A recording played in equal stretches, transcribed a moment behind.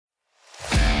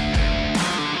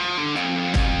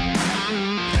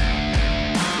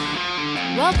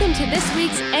Welcome to this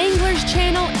week's Anglers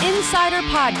Channel Insider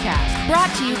Podcast,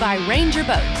 brought to you by Ranger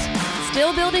Boats.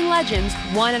 Still building legends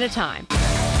one at a time.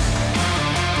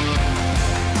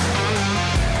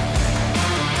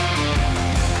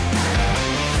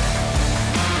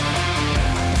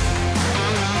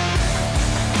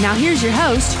 Now here's your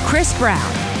host, Chris Brown.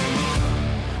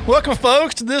 Welcome,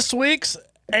 folks, to this week's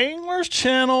Anglers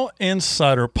Channel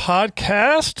Insider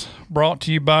Podcast, brought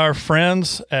to you by our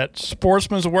friends at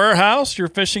Sportsman's Warehouse, your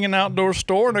fishing and outdoor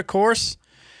store, and of course,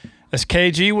 as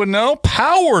KG would know,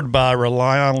 powered by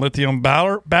Relion lithium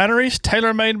batteries,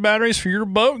 tailor-made batteries for your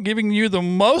boat, giving you the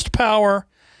most power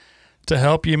to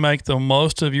help you make the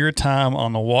most of your time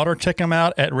on the water. Check them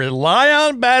out at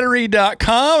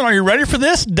RelionBattery.com. Are you ready for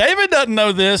this? David doesn't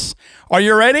know this. Are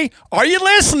you ready? Are you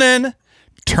listening?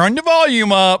 Turn the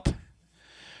volume up.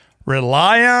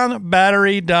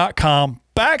 RelionBattery.com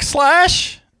 /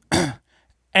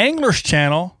 Anglers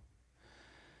Channel.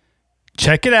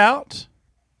 Check it out.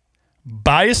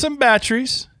 Buy you some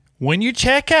batteries. When you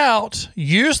check out,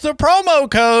 use the promo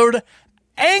code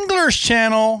Anglers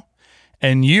Channel,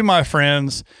 and you, my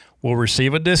friends, will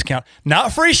receive a discount.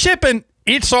 Not free shipping.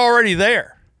 It's already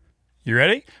there. You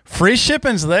ready? Free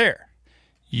shipping's there.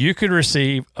 You could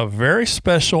receive a very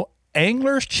special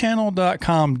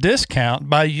anglerschannel.com discount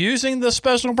by using the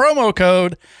special promo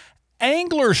code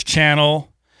Anglers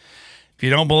Channel. If you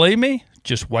don't believe me,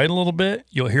 just wait a little bit.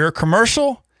 You'll hear a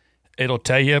commercial. It'll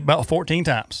tell you about 14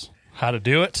 times how to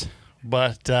do it.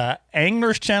 But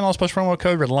Anglers Channel, special promo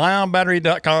code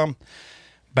RelionBattery.com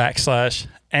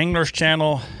 / Anglers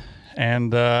Channel,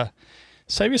 and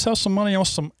save yourself some money on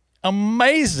some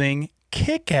amazing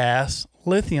kick-ass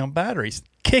lithium batteries.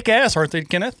 Kick-ass, aren't they,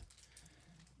 Kenneth?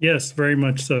 Yes, very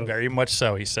much so. Very much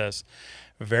so, he says.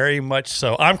 Very much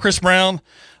so. I'm Chris Brown,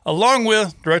 along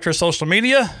with Director of Social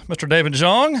Media, Mr. David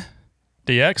Zhang.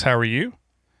 DX, how are you?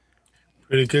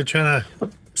 Pretty good. Trying to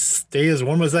stay as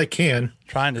warm as I can.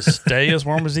 Trying to stay as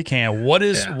warm as he can. What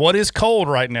is cold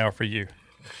right now for you?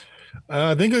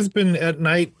 I think it's been at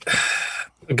night.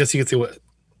 I guess you could say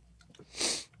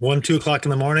 1, 2 o'clock in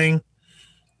the morning.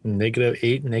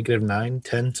 -8, -9,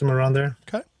 10, somewhere around there.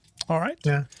 Okay. All right.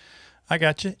 Yeah. I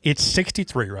got you. It's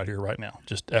 63 right here right now,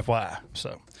 just FYI.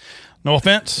 So, no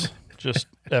offense, just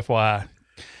FYI.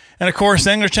 And of course,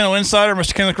 the Anglers Channel Insider,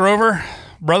 Mr. Kenneth Grover,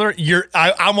 brother.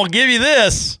 I'm gonna give you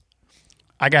this.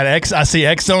 I got I see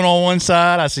X Zone on one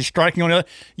side. I see striking on the other.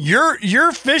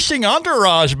 Your fishing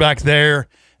entourage back there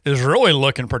is really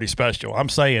looking pretty special. I'm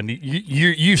saying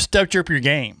you stepped up your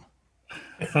game.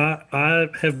 I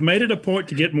have made it a point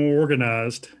to get more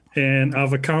organized, and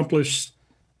I've accomplished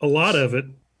a lot of it.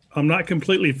 I'm not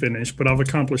completely finished, but I've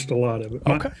accomplished a lot of it.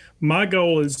 Okay. My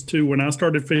goal is to, when I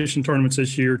started fishing tournaments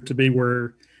this year, to be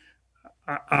where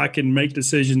I can make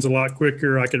decisions a lot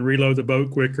quicker. I can reload the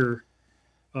boat quicker.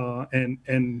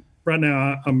 And right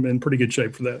now I'm in pretty good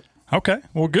shape for that. Okay.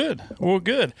 Well, good.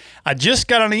 I just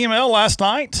got an email last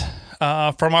night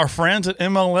from our friends at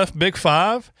MLF Big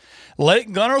 5. Lake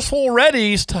Guntersville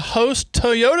readies to host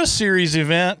Toyota Series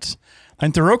event.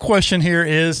 And the real question here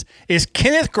is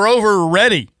Kenneth Grover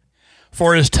ready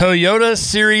for his Toyota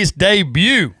Series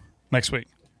debut next week?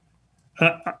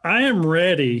 I am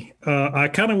ready. I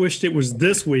kind of wished it was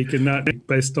this week and not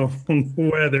based on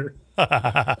weather.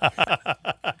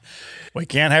 We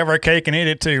can't have our cake and eat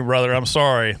it too, brother. I'm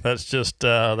sorry. That's just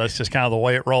kind of the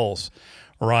way it rolls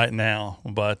right now.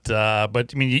 But I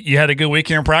mean, you had a good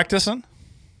weekend practicing?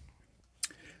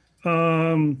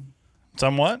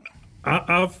 Somewhat.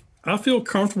 I feel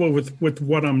comfortable with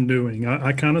what I'm doing.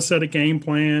 I kind of set a game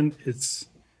plan. It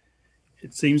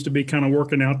seems to be kind of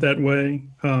working out that way.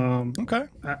 Okay.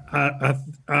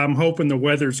 I'm hoping the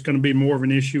weather's going to be more of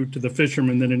an issue to the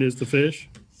fishermen than it is the fish.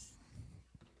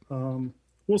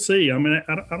 We'll see. I mean,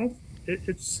 I don't.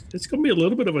 It's going to be a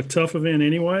little bit of a tough event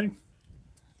anyway.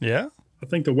 Yeah. I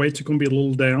think the weights are going to be a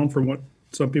little down from what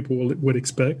some people would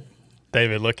expect.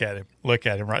 David, look at him. Look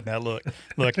at him right now. Look.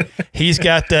 He's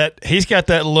got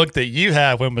that look that you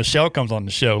have when Michelle comes on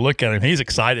the show. Look at him. He's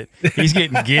excited. He's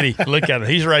getting giddy. Look at him.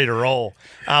 He's ready to roll.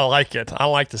 I like it. I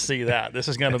like to see that. This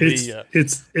is going to be.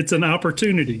 It's an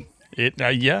opportunity.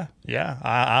 Yeah.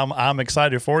 I'm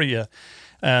excited for you,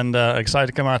 and excited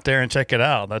to come out there and check it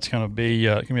out. That's going to be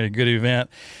a good event.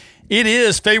 It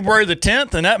is February the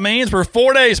 10th, and that means we're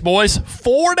 4 days, boys.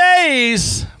 4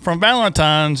 days from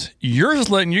Valentine's. Yours is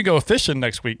letting you go fishing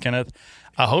next week, Kenneth.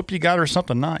 I hope you got her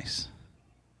something nice.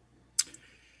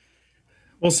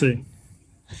 We'll see.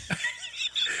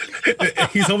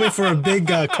 He's hoping for a big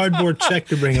cardboard check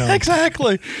to bring home.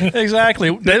 Exactly.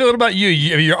 David, what about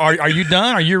you? Are you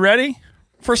done? Are you ready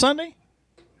for Sunday?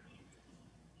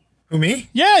 Who, me?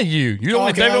 Yeah, you. You don't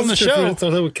want David on the show.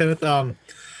 So with Kenneth,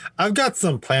 I've got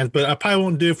some plans, but I probably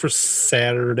won't do it for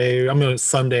Saturday. I mean,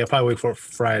 Sunday. I'll probably wait for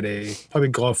Friday. Probably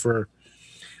go out for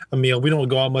a meal. We don't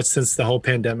go out much since the whole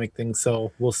pandemic thing,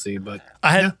 so we'll see. But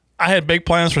I had big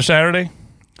plans for Saturday,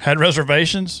 had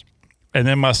reservations, and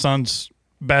then my son's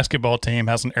basketball team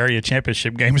has an area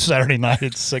championship game Saturday night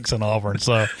at 6 in Auburn.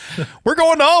 So we're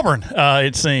going to Auburn,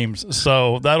 it seems.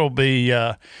 So that'll be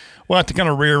we'll have to kind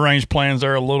of rearrange plans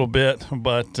there a little bit,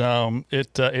 but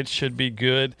it should be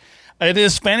good. It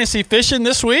is fantasy fishing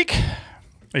this week.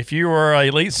 If you are a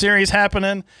Elite Series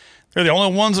happening, they're the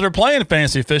only ones that are playing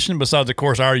fantasy fishing besides, of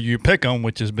course, our You Pick 'em,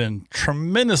 which has been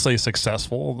tremendously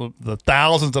successful. The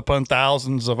thousands upon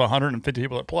thousands of 150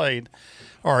 people that played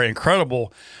are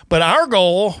incredible. But our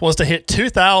goal was to hit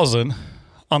 2,000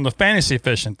 on the fantasy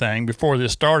fishing thing before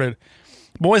this started.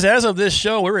 Boys, as of this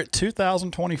show, we're at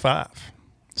 2,025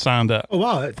 signed up. Oh,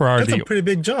 wow. For our That's deal. a pretty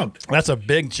big jump. That's a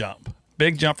big jump.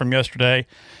 Big jump from yesterday.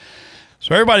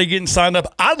 So everybody getting signed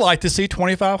up. I'd like to see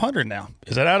 2,500 now.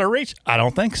 Is that out of reach? I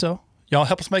don't think so. Y'all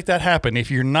help us make that happen. If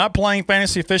you're not playing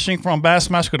fantasy fishing from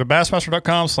Bassmaster, go to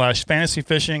bassmaster.com/fantasy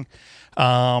fishing.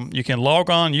 You can log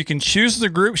on. You can choose the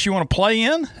groups you want to play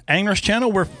in. Anglers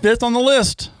Channel, we're 5th on the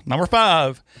list, number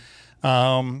 5.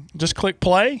 Just click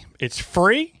play. It's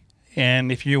free.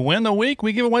 And if you win the week,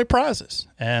 we give away prizes.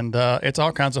 And it's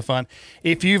all kinds of fun.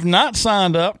 If you've not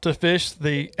signed up to fish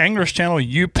the Anglers Channel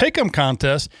You Pick 'em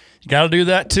contest, you got to do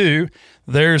that too.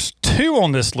 There's 2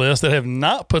 on this list that have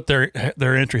not put their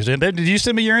entries in. Did you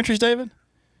send me your entries, David?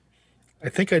 I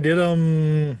think I did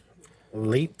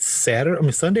late Sunday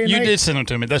night. You did send them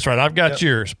to me. That's right. I've got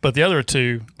yours, but the other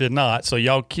 2 did not. So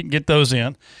y'all get those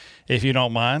in if you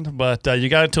don't mind. But you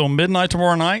got until midnight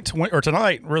tomorrow night, or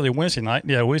tonight, really Wednesday night.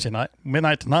 Yeah, Wednesday night,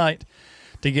 midnight tonight,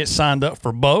 to get signed up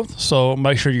for both. So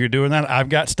make sure you're doing that. I've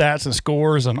got stats and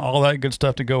scores and all that good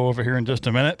stuff to go over here in just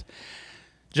a minute.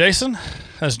 Jason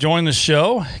has joined the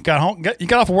show. You got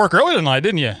off of work early tonight,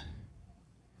 didn't you?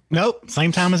 Nope,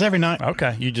 same time as every night.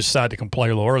 Okay, you just decided to come play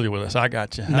a little early with us. I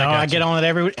got you. I get on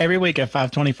it every week at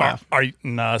 5:25. Are you?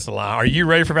 No, that's a lie. Are you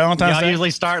ready for Valentine's Y'all Day?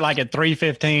 usually start like at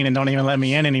 3:15 and don't even let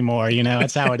me in anymore. You know,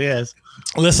 that's how it is.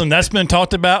 Listen, that's been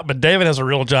talked about, but David has a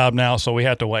real job now, so we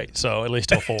have to wait. So at least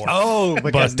till 4. Oh,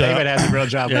 because David has a real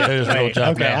job. Yeah, David has a real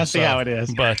job okay, now, I see how it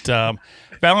is. But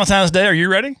Valentine's Day, are you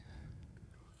ready?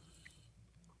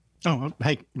 Oh,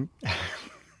 hey,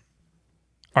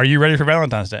 Are you ready for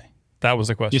Valentine's Day? That was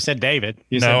the question. you said David.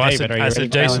 I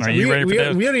said Jason. Are you ready for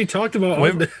David? We already talked about.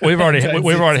 We've already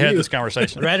had this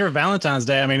conversation. Ready for Valentine's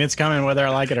Day? I mean, it's coming whether I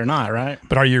like it or not, right?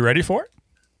 But are you ready for it?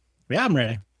 Yeah, I'm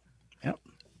ready. Yep.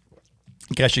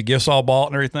 Got your gifts all bought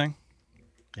and everything?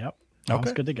 Yep. Okay.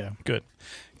 All's good to go.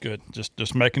 Good.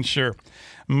 Just making sure.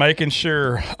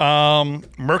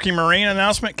 Murky Marine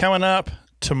announcement coming up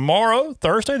tomorrow,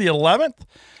 Thursday, the 11th.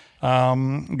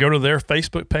 Go to their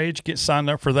Facebook page, get signed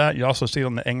up for that. You also see it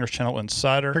on the Anglers Channel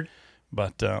Insider.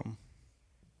 But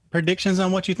predictions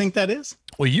on what you think that is?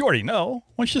 well, you already know.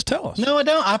 Why don't you just tell us? No, I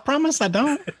don't. I promise I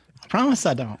don't.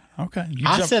 Okay.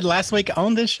 I said last week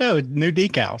on this show, new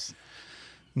decals.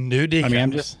 New decals. I mean,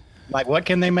 I'm just like, what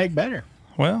can they make better?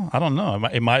 Well, I don't know.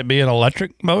 It might be an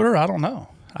electric motor. I don't know.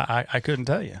 I couldn't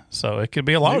tell you. So it could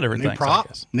be a lot of different things. I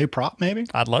guess. New prop, maybe?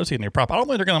 I'd love to see a new prop. I don't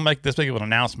think they're going to make this big of an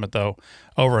announcement, though,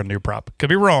 over a new prop. Could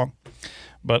be wrong,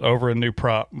 but over a new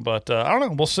prop. But I don't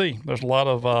know. We'll see. There's a lot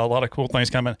of cool things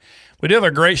coming. We do have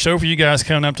a great show for you guys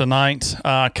coming up tonight.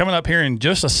 Coming up here in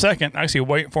just a second, actually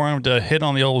waiting for him to hit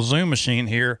on the old Zoom machine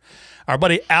here. Our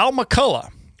buddy Al McCullough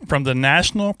from the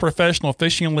National Professional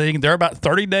Fishing League. They're about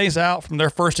 30 days out from their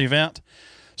first event.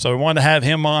 So we wanted to have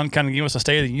him on, kind of give us a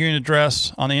State of the Union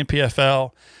address on the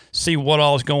NPFL, see what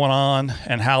all is going on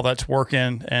and how that's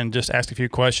working, and just ask a few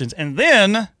questions. And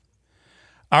then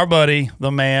our buddy,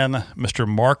 the man, Mr.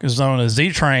 Mark Zona,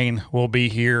 Z-Train, will be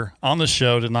here on the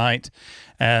show tonight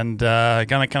and going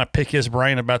to kind of pick his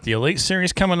brain about the Elite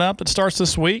Series coming up that starts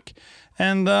this week.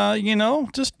 And,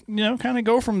 kind of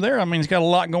go from there. I mean, he's got a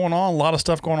lot going on, a lot of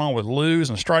stuff going on with Luz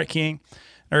and Strike King.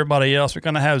 Everybody else. We're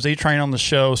going to have Z-Train on the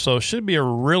show, so it should be a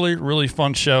really, really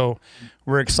fun show.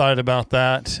 We're excited about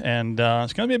that, and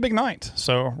it's going to be a big night.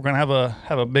 So we're going to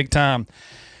have a big time.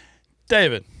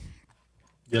 David.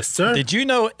 Yes, sir. Did you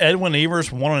know Edwin Evers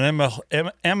won an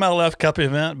MLF Cup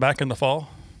event back in the fall?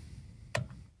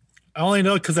 I only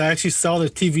know because I actually saw the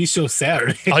TV show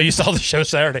Saturday. Oh, you saw the show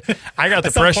Saturday. I got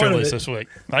the press release this week.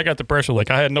 I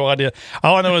had no idea.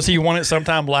 All I know is he won it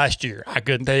sometime last year. I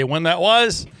couldn't tell you when that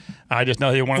was. I just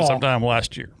know he won it sometime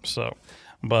last year. So,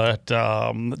 but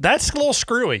that's a little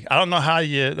screwy. I don't know how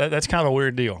that's kind of a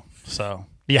weird deal. So,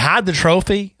 do you hide the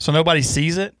trophy so nobody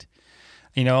sees it?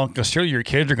 You know, because surely your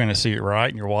kids are going to see it, right?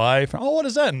 And your wife. Oh, what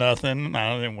is that? Nothing.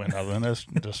 I didn't win nothing. That's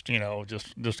just, you know,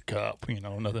 just a cup. You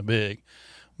know, nothing big.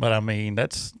 But I mean,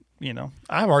 that's, you know,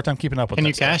 I have a hard time keeping up with. Can that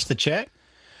you cash the check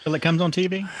till it comes on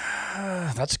TV?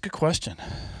 That's a good question.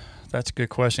 That's a good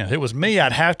question. If it was me,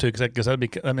 I'd have to because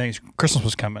that means Christmas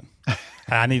was coming.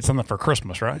 I need something for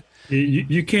Christmas, right?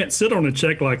 You can't sit on a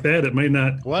check like that. It may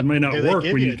not What? It may not Do they work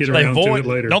give when you you a get check? around to it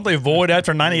later. Don't they void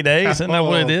after 90 days? Isn't that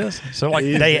what it is? So like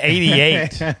day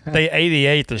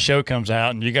 88, the show comes out,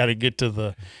 and you got to get to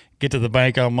the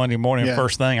bank on Monday morning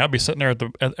first thing. I'll be sitting there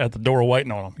at the door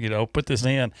waiting on them. You know, put this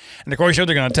in, and of course, they're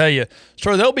going to tell you,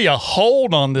 sir, there'll be a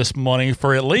hold on this money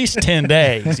for at least 10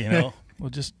 days. You know. Well,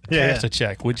 just cash a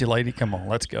check, would you, lady? Come on,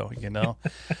 let's go. You know,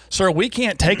 sir, we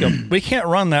can't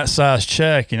run that size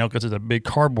check, you know, because it's a big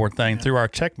cardboard thing through our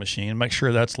check machine and make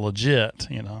sure that's legit,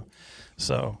 you know.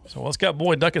 So well, it's got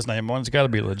Boyd Duckett's name on it. It's got to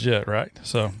be legit, right?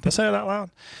 So did I say it out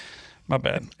loud? My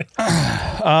bad.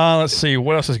 Let's see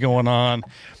what else is going on.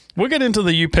 We'll get into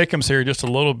the U-Pick'ems here just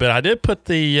a little bit. I did put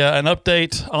an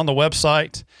update on the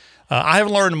website. I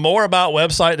have learned more about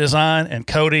website design and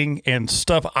coding and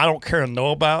stuff I don't care to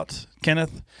know about,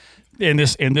 Kenneth, in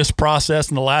this process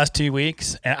in the last 2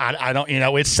 weeks. And I don't, you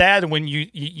know, it's sad when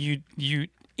you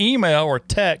email or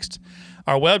text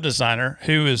our web designer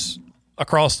who is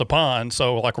across the pond.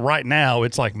 So like right now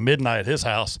it's like midnight at his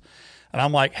house, and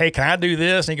I'm like, hey, can I do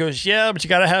this? And he goes, yeah, but you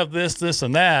got to have this,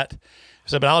 and that.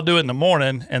 So, but I'll do it in the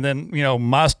morning. And then, you know,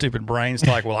 my stupid brain's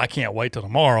like, well, I can't wait till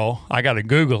tomorrow. I got to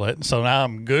Google it. So now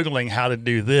I'm Googling how to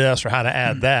do this or how to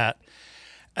add that.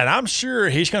 And I'm sure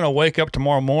he's going to wake up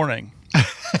tomorrow morning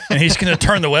and he's going to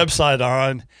turn the website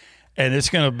on, and it's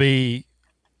going to be,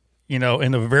 you know,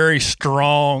 in a very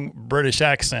strong British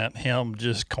accent, him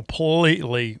just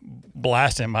completely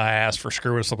blasting my ass for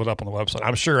screwing something up on the website.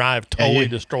 I'm sure I've totally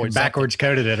destroyed backwards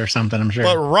coded it or something, I'm sure.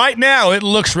 But right now it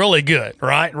looks really good,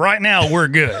 right? Right now we're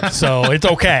good. So it's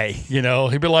okay. You know,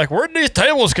 he'd be like, where'd these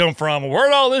tables come from?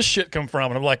 Where'd all this shit come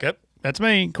from? And I'm like, that's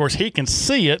me. Of course, he can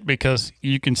see it because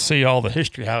you can see all the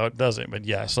history, how it does it. But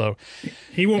yeah, so.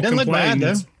 He won't doesn't look complain.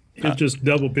 bad, though. He'll just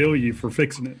double bill you for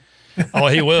fixing it. Oh,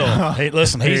 he will. Hey,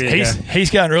 listen, There you go. he's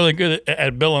gotten really good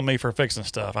at billing me for fixing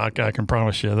stuff. I can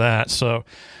promise you that. So,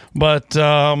 but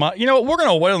you know, we're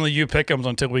gonna wait on the U-Pick'ems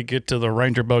until we get to the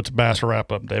Ranger Boats Bass wrap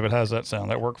up. David, how's that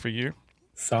sound? That work for you?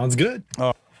 Sounds good.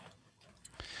 So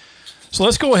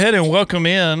let's go ahead and welcome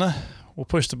in. We'll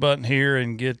push the button here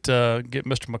and get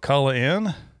Mr. McCullough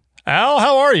in. Al,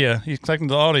 how are you? He's checking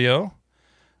the audio.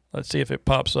 Let's see if it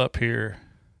pops up here.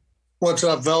 What's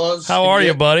up, fellas? How are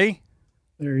you, buddy?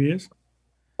 There he is.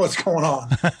 What's going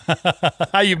on?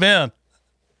 How you been?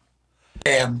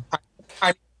 And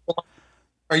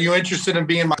are you interested in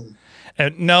being my?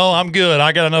 No, I'm good.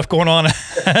 I got enough going on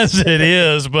as it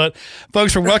is. But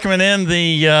folks, we're welcoming in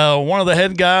the one of the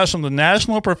head guys from the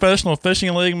National Professional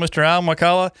Fishing League, Mr. Al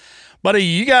McCullough. Buddy,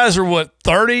 you guys are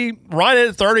right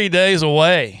at 30 days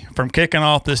away from kicking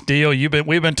off this deal.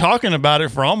 We've been talking about it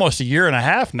for almost a year and a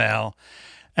half now.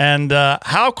 And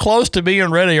how close to being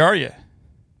ready are you?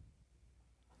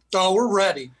 Oh, we're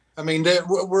ready. I mean,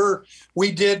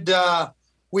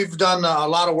 we've done a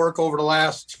lot of work over the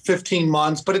last 15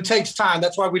 months, but it takes time.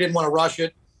 That's why we didn't want to rush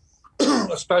it,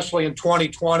 especially in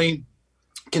 2020,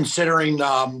 considering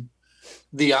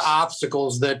the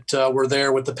obstacles that were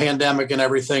there with the pandemic and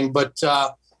everything. But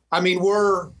I mean,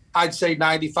 I'd say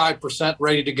 95%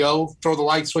 ready to go. Throw the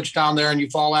light switch down there in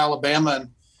Eufaula, Alabama, and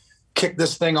kick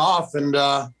this thing off and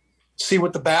see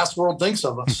what the bass world thinks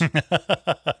of us.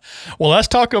 Well, let's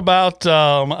talk about,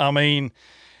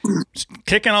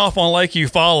 kicking off on Lake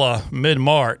Eufaula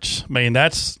mid-March. I mean,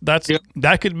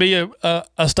 that could be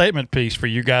a statement piece for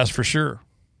you guys for sure.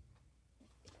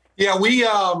 Yeah, we,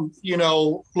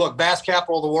 look, Bass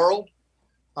Capital of the World.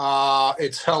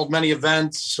 It's held many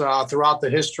events throughout the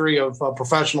history of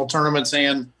professional tournaments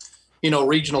and,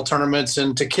 regional tournaments.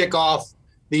 And to kick off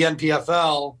the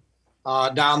NPFL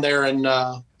down there in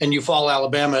Eufaula,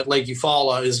 Alabama at Lake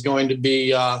Eufaula is going to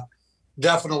be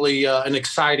definitely an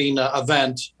exciting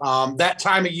event. That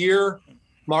time of year,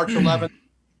 March 11th,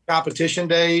 competition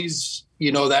days,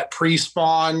 that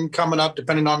pre-spawn coming up,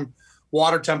 depending on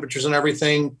water temperatures and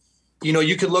everything,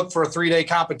 you could look for a 3-day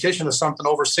competition of something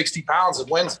over 60 pounds of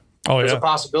wins. Oh, There's yeah. a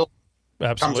possibility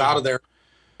it comes out of there,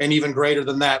 and even greater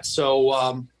than that.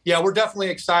 So, we're definitely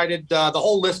excited. The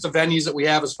whole list of venues that we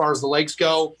have as far as the lakes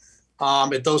go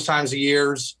at those times of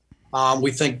years,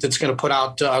 we think that's going to put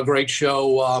out a great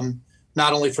show,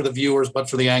 not only for the viewers, but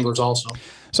for the anglers also.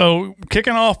 So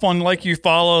kicking off on Lake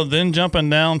Eufaula, then jumping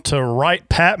down to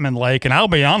Wright-Patman Lake. And I'll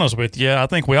be honest with you, I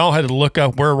think we all had to look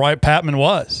up where Wright-Patman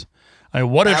was. I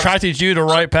mean, what attracted you to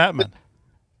Wright-Patman?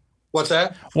 What's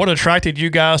that? What attracted you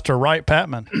guys to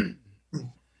Wright-Patman?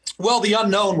 Well, the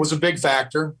unknown was a big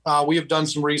factor. We have done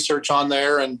some research on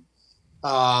there, and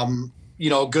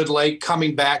good lake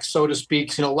coming back, so to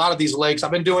speak. A lot of these lakes,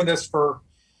 I've been doing this for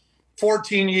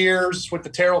 14 years with the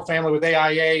Terrell family with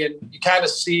AIA, and you kind of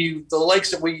see the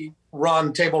lakes that we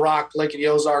run, Table Rock, Lake of the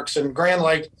Ozarks, and Grand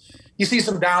Lake. You see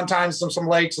some downtime, some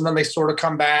lakes, and then they sort of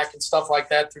come back and stuff like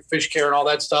that through fish care and all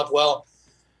that stuff. Well,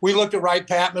 we looked at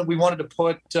Wright-Patman. We wanted to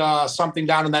put something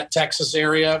down in that Texas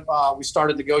area. We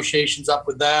started negotiations up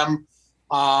with them.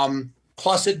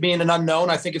 Plus it being an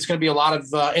unknown, I think it's going to be a lot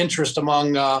of interest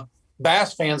among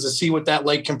bass fans to see what that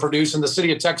lake can produce. In the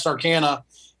city of Texarkana,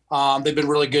 they've been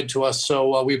really good to us.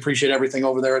 So we appreciate everything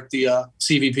over there at the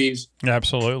CVPs.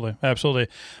 Absolutely. Absolutely.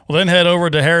 Well, then head over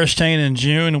to Harris Chain in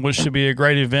June, which should be a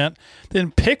great event.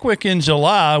 Then Pickwick in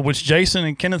July, which Jason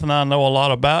and Kenneth and I know a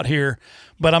lot about here.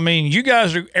 But, I mean,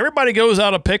 everybody goes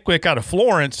out of Pickwick, out of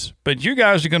Florence, but you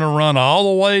guys are going to run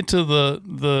all the way to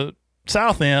the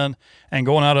south end and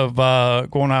going out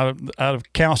of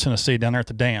Counce, Tennessee, down there at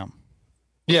the dam.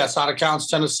 Yes, out of Counce,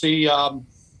 Tennessee.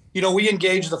 We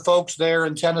engage the folks there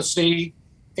in Tennessee,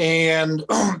 and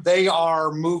they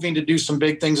are moving to do some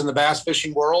big things in the bass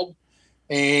fishing world.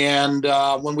 And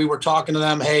when we were talking to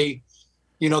them, hey,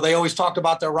 they always talked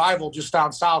about their rival just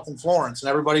down south in Florence, and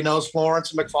everybody knows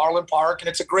Florence and McFarland Park, and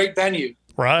it's a great venue.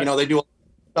 Right. They do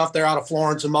stuff there out of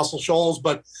Florence and Muscle Shoals.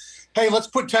 But, hey, let's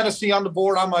put Tennessee on the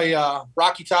board. I'm a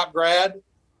Rocky Top grad.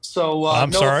 So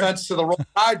offense to the Roll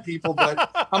Tide people,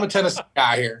 but I'm a Tennessee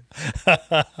guy here.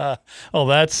 Well,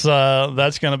 that's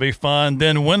going to be fun.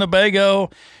 Then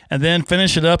Winnebago, and then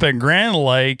finish it up at Grand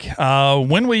Lake.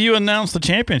 When will you announce the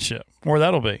championship? Where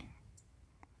that'll be?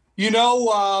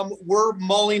 We're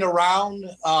mulling around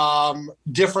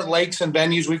different lakes and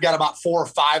venues. We've got about 4 or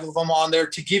 5 of them on there.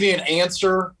 To give you an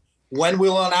answer when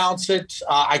we'll announce it,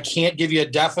 I can't give you a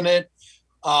definite.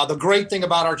 The great thing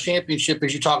about our championship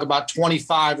is you talk about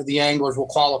 25 of the anglers will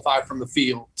qualify from the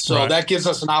field. So right. That gives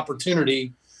us an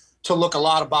opportunity to look a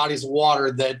lot of bodies of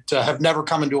water that have never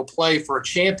come into a play for a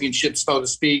championship, so to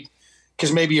speak,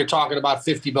 because maybe you're talking about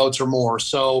 50 boats or more.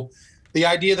 So the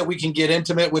idea that we can get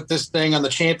intimate with this thing on the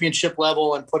championship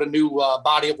level and put a new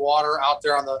body of water out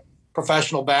there on the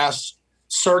professional bass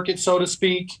circuit, so to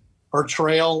speak, or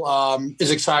trail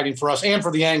is exciting for us and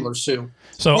for the anglers too.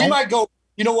 So we might go.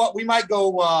 You know what? We might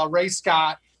go Ray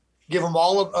Scott, give them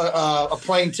all a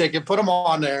plane ticket, put them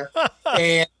on there,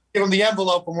 and give them the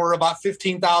envelope when we're about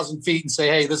 15,000 feet and say,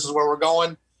 hey, this is where we're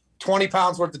going. 20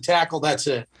 pounds worth of tackle, that's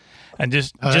it. And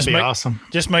awesome.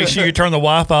 Just make sure you turn the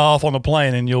Wi-Fi off on the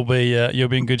plane, and you'll be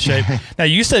in good shape. Now,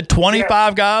 you said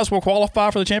 25 guys will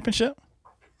qualify for the championship?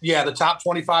 Yeah, the top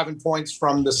 25 in points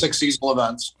from the 6 seasonal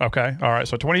events. Okay, all right.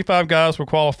 So 25 guys will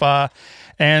qualify,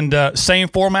 and same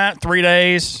format, 3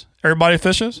 days. Everybody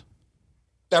fishes?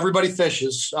 Everybody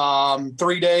fishes.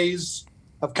 3 days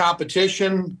of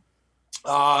competition,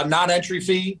 non-entry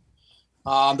fee.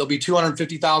 There'll be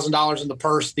 $250,000 in the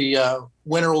purse. The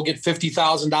winner will get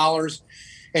 $50,000.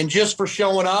 And just for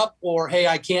showing up, or, hey,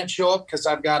 I can't show up because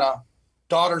I've got a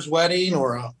daughter's wedding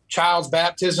or a child's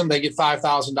baptism, they get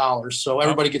 $5,000. So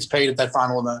everybody gets paid at that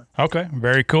final event. Okay,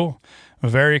 very cool.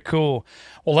 Very cool.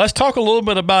 Well, let's talk a little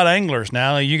bit about anglers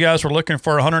now. You guys were looking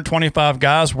for 125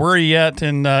 guys. Where are you at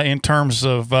in terms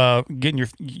of getting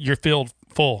your field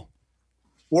full?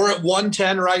 We're at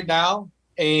 110 right now,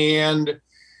 and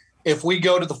if we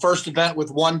go to the first event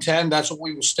with 110, that's what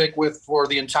we will stick with for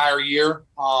the entire year.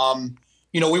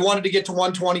 We wanted to get to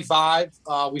 125.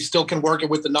 We still can work it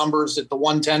with the numbers at the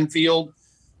 110 field.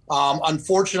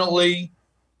 Unfortunately,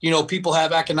 people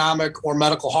have economic or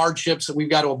medical hardships that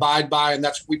we've got to abide by, and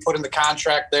that's what we put in the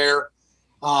contract there.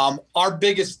 Our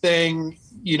biggest thing,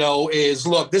 is,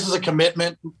 look, this is a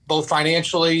commitment, both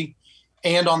financially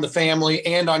and on the family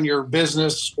and on your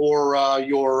business or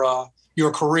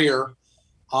your career.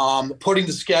 Putting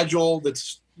the schedule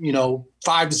that's,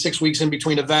 5 to 6 weeks in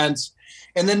between events,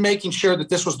 and then making sure that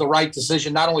this was the right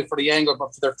decision, not only for the angler,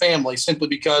 but for their family, simply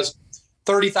because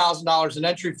 $30,000 in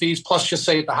entry fees, plus just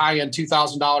say at the high end,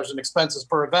 $2,000 in expenses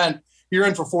per event, you're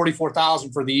in for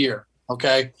 $44,000 for the year.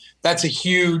 Okay. That's a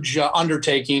huge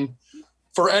undertaking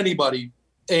for anybody.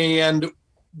 And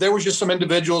there was just some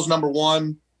individuals. Number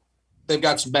one, they've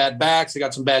got some bad backs. They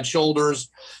got some bad shoulders.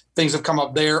 Things have come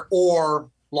up there or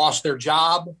lost their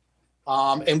job.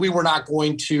 And we were not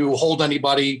going to hold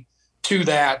anybody to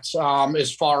that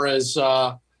as far as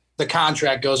the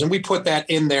contract goes. And we put that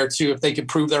in there too, if they could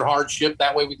prove their hardship.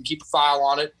 That way we can keep a file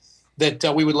on it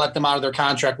that we would let them out of their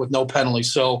contract with no penalty.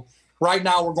 So Right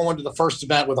now, we're going to the first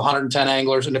event with 110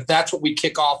 anglers, and if that's what we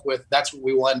kick off with, that's what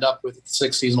we will end up with at the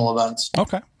 6 seasonal events.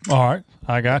 Okay. All right.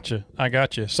 I got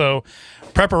you. So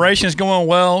preparation is going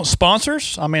well.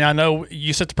 Sponsors? I mean, I know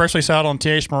you set the press release out on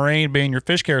TH Marine being your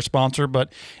fish care sponsor,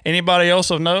 but anybody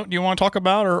else of note you want to talk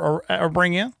about or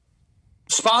bring in?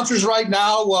 Sponsors right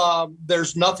now,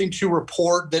 there's nothing to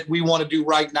report that we want to do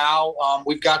right now.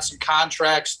 We've got some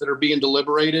contracts that are being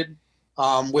deliberated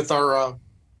with our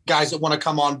guys that want to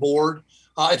come on board.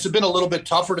 It's been a little bit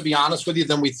tougher, to be honest with you,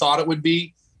 than we thought it would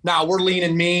be. Now, we're lean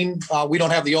and mean. We don't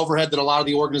have the overhead that a lot of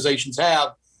the organizations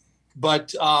have.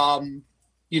 But,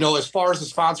 as far as the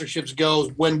sponsorships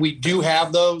goes, when we do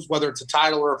have those, whether it's a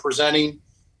title or a presenting,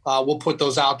 we'll put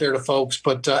those out there to folks.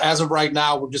 But as of right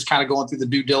now, we're just kind of going through the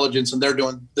due diligence, and they're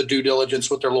doing the due diligence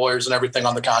with their lawyers and everything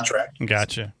on the contract.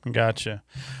 Gotcha.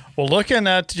 Well, looking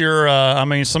at your,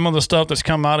 some of the stuff that's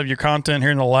come out of your content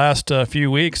here in the last few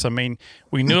weeks, I mean,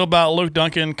 we knew about Luke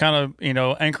Duncan kind of,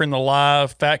 anchoring the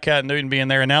live, Fat Cat Newton being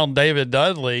there, and now David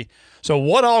Dudley. So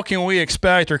what all can we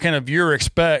expect or can a viewer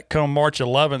expect come March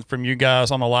 11th from you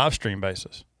guys on a live stream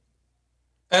basis?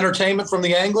 Entertainment from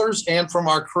the anglers and from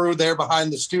our crew there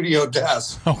behind the studio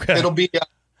desk. Okay. It'll be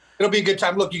a good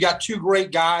time. Look, you got two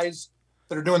great guys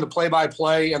that are doing the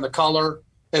play-by-play and the color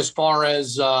as far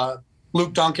as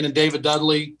Luke Duncan and David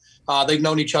Dudley. They've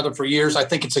known each other for years. I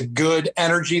think it's a good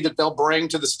energy that they'll bring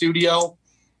to the studio.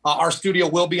 Our studio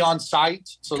will be on site,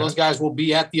 so those guys will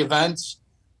be at the events.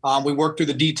 We work through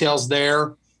the details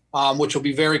there, which will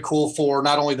be very cool for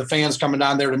not only the fans coming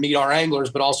down there to meet our anglers,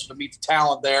 but also to meet the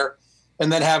talent there.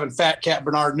 And then having Fat Cat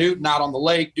Bernard Newton out on the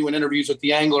lake doing interviews with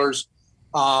the anglers.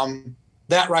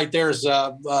 That right there is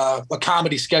a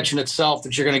comedy sketch in itself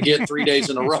that you're going to get 3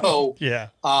 days in a row. Yeah.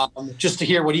 Just to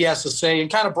hear what he has to say and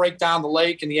kind of break down the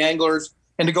lake and the anglers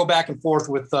and to go back and forth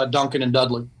with Duncan and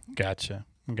Dudley. Gotcha.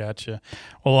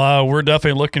 Well, we're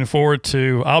definitely looking forward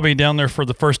to, I'll be down there for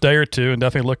the first day or two and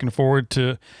definitely looking forward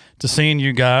to seeing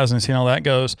you guys and seeing how that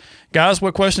goes. Guys,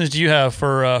 what questions do you have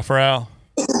for Al?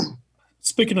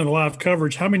 Speaking of live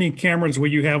coverage, how many cameras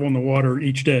will you have on the water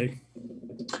each day?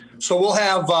 So we'll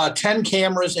have 10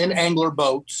 cameras in angler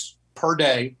boats per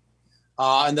day.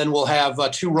 And then we'll have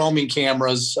 2 roaming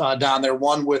cameras down there,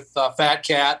 one with Fat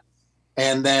Cat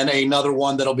and then another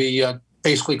one that'll be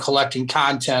basically collecting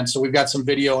content. So we've got some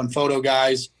video and photo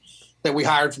guys that we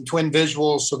hired from Twin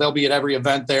Visuals. So they'll be at every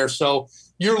event there. So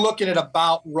you're looking at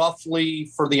about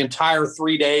roughly for the entire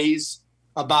 3 days,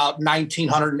 about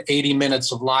 1,980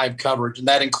 minutes of live coverage. And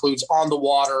that includes on the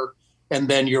water and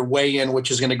then your weigh-in,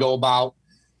 which is going to go about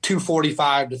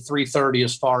 2:45 to 3:30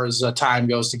 as far as time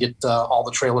goes to get all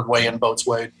the trailered weigh-in boats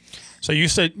weighed. So you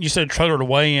said trailered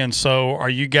weigh-in. So are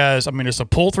you guys, it's a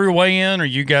pull-through weigh-in, or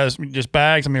you guys just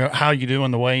bags? How are you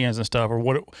doing the weigh-ins and stuff? Or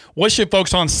what should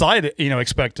folks on site,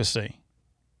 expect to see?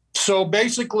 So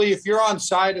basically, if you're on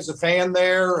site as a fan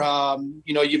there,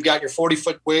 you've got your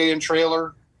 40-foot weigh-in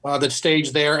trailer that's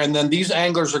staged there. And then these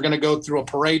anglers are going to go through a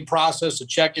parade process, a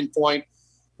check-in point.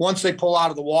 Once they pull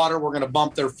out of the water, we're going to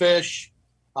bump their fish.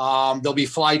 There'll be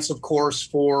flights, of course,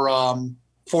 for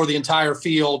the entire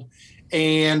field.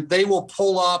 And they will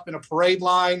pull up in a parade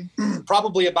line,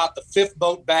 probably about the 5th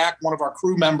boat back. One of our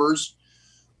crew members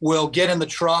will get in the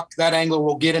truck. That angler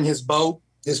will get in his boat.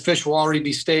 His fish will already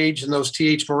be staged in those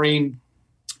TH Marine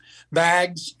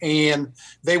bags. And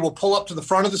they will pull up to the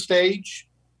front of the stage,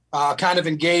 kind of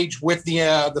engage with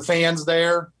the fans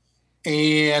there.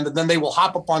 And then they will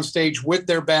hop up on stage with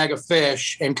their bag of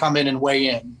fish and come in and weigh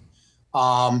in.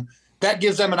 That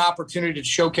gives them an opportunity to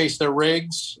showcase their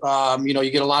rigs. You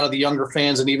get a lot of the younger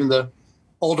fans and even the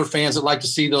older fans that like to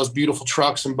see those beautiful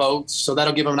trucks and boats. So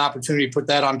that'll give them an opportunity to put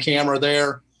that on camera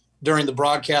there during the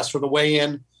broadcast for the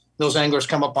weigh-in. Those anglers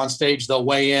come up on stage, they'll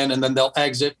weigh in, and then they'll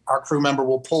exit. Our crew member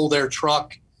will pull their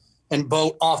truck and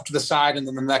boat off to the side, and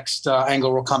then the next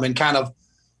angler will come in kind of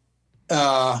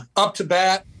up to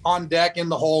bat, on deck, in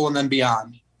the hole, and then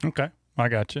beyond. Okay, I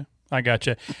got you.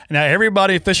 Now,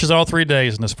 everybody fishes all 3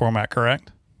 days in this format, correct?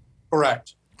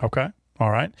 Correct. Okay. All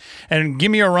right. And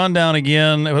give me a rundown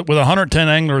again. With 110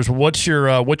 anglers, what's your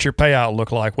payout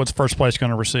look like? What's first place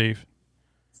going to receive?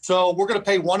 So we're going to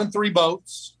pay 1 in 3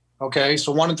 boats. Okay.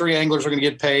 So 1 in 3 anglers are going to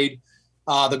get paid.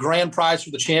 The grand prize for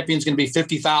the champion is going to be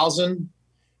 $50,000,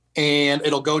 and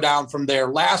it'll go down from there.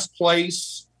 Last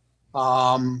place,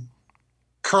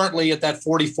 currently at that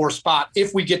 44 spot.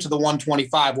 If we get to the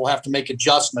 125, we'll have to make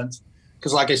adjustments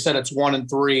because, like I said, it's 1 in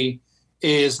 3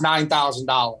 is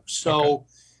 $9,000. So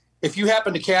if you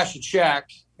happen to cash a check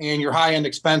and your high-end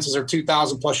expenses are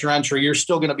 $2,000 plus your entry, you're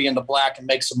still going to be in the black and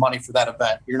make some money for that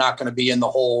event. You're not going to be in the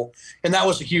hole. And that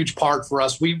was a huge part for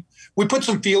us. We put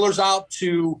some feelers out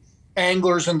to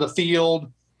anglers in the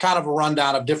field, kind of a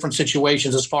rundown of different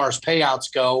situations as far as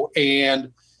payouts go,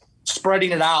 and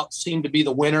spreading it out seemed to be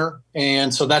the winner.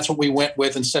 And so that's what we went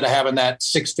with instead of having that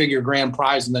 6-figure grand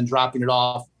prize and then dropping it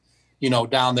off,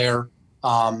 down there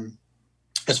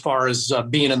as far as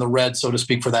being in the red, so to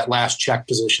speak, for that last check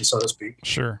position, so to speak.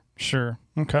 Sure.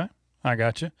 Okay. I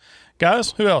got you.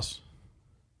 Guys, who else?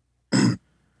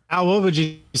 Al, what would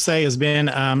you say has been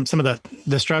some of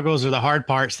the struggles or the hard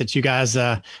parts that you guys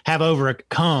have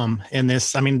overcome in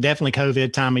this? I mean, definitely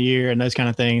COVID time of year and those kind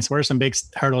of things. What are some big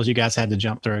hurdles you guys had to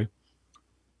jump through?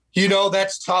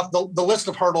 That's tough. The list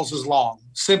of hurdles is long,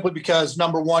 simply because,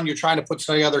 number one, you're trying to put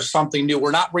together something new.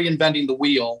 We're not reinventing the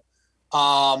wheel,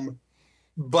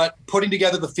 but putting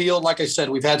together the field, like I said,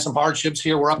 we've had some hardships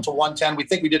here. We're up to 110. We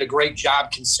think we did a great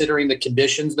job considering the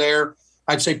conditions there.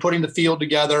 I'd say putting the field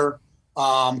together,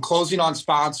 closing on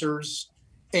sponsors,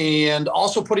 and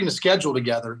also putting a schedule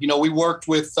together. We worked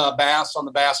with Bass on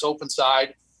the Bass Open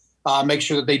side, make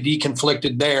sure that they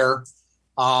deconflicted there,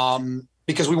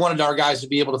 because we wanted our guys to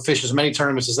be able to fish as many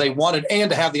tournaments as they wanted and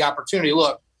to have the opportunity.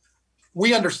 Look,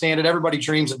 we understand it. Everybody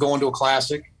dreams of going to a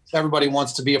classic. Everybody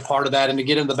wants to be a part of that, and to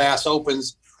get into the Bass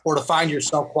Opens or to find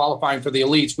yourself qualifying for the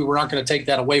elites, we were not going to take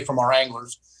that away from our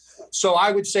anglers. So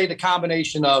I would say the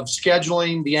combination of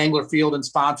scheduling, the angler field, and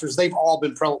sponsors, they've all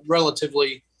been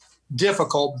relatively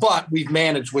difficult, but we've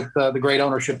managed with the great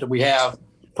ownership that we have,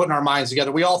 putting our minds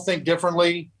together. We all think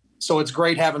differently, so it's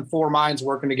great having 4 minds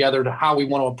working together to how we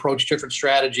want to approach different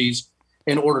strategies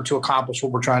in order to accomplish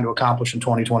what we're trying to accomplish in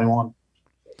 2021.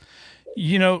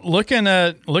 Looking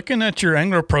at your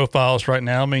angler profiles right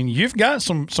now, I mean, you've got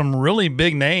some really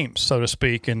big names, so to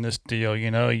speak, in this deal.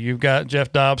 You've got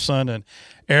Jeff Dobson and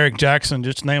Eric Jackson,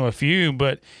 just to name a few,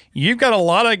 but you've got a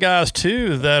lot of guys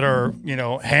too that are,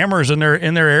 hammers in their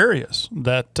areas,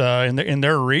 that in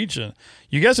their region.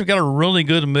 You guys have got a really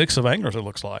good mix of anglers, it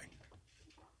looks like.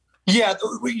 Yeah,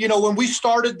 when we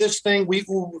started this thing,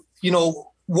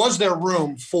 was there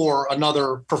room for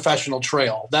another professional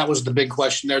trail? That was the big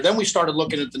question there. Then we started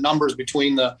looking at the numbers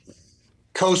between the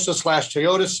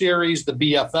Costa/Toyota series, the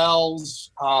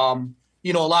BFLs.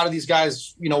 A lot of these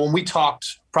guys, when we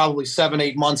talked probably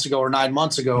 7-8 months ago or 9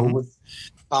 months ago, with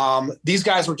these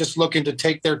guys were just looking to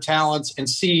take their talents and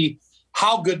see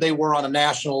how good they were on a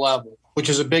national level, which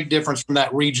is a big difference from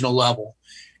that regional level.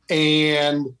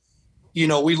 And,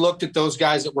 we looked at those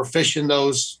guys that were fishing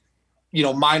those,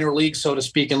 minor leagues, so to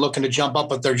speak, and looking to jump up,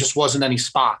 but there just wasn't any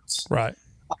spots. Right.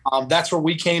 That's where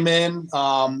we came in.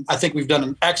 I think we've done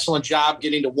an excellent job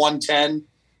getting to 110,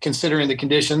 considering the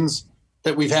conditions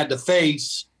that we've had to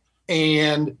face.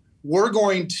 And we're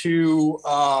going to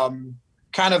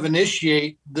kind of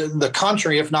initiate the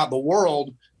country, if not the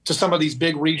world, to some of these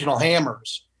big regional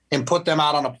hammers and put them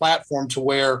out on a platform to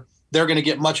where they're going to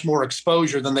get much more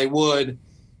exposure than they would,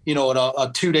 at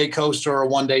a 2-day Costa or a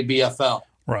 1-day BFL.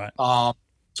 Right.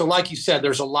 So like you said,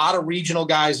 there's a lot of regional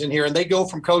guys in here, and they go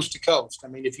from coast to coast. I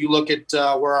mean, if you look at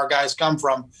where our guys come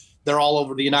from, they're all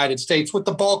over the United States, with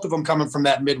the bulk of them coming from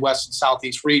that Midwest and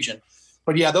Southeast region.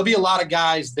 But yeah, there'll be a lot of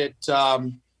guys that,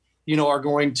 are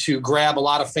going to grab a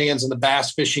lot of fans in the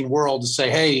bass fishing world to say,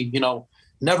 hey,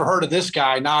 never heard of this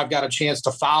guy. Now I've got a chance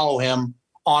to follow him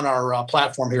on our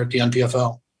platform here at the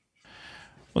NPFL.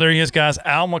 Well, there he is, guys.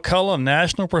 Al McCullough,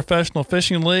 National Professional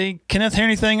Fishing League. Kenneth, hear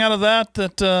anything out of that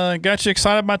got you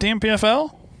excited about the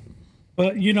NPFL?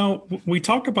 Well, we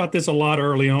talked about this a lot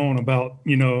early on about,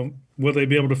 will they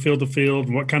be able to field the field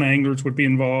and what kind of anglers would be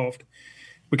involved.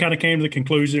 We kind of came to the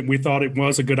conclusion we thought it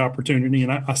was a good opportunity,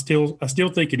 and I still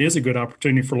think it is a good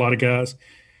opportunity for a lot of guys.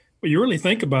 But you really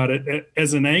think about it,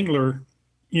 as an angler,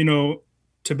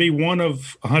 to be one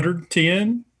of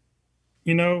 110,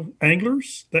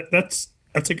 anglers, that's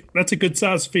a good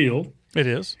sized field. It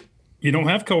is. You don't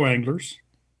have co-anglers.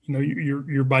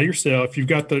 You're by yourself. You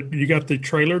got the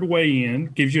trailer to weigh in,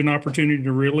 gives you an opportunity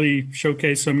to really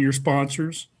showcase some of your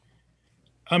sponsors.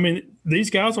 I mean, these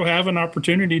guys will have an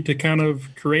opportunity to kind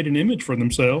of create an image for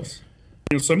themselves.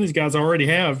 Some of these guys already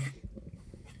have,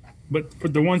 but for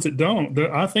the ones that don't,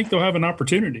 I think they'll have an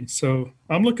opportunity. So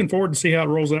I'm looking forward to see how it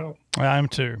rolls out. I am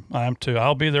too.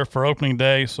 I'll be there for opening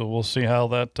day, so we'll see how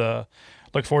that.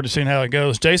 Look forward to seeing how it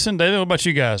goes. Jason, David, what about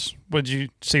you guys? What did you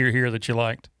see or hear that you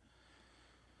liked?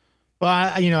 Well,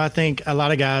 I think a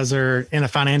lot of guys are in a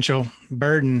financial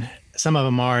burden. Some of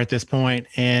them are at this point,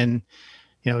 and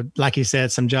like you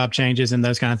said, some job changes and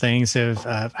those kind of things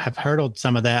have hurdled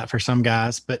some of that for some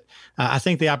guys. But I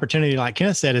think the opportunity, like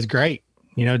Kenneth said, is great.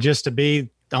 Just to be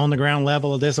on the ground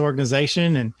level of this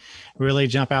organization and really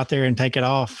jump out there and take it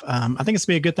off. I think it's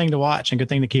be a good thing to watch and good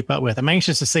thing to keep up with. I'm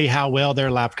anxious to see how well their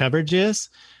live coverage is.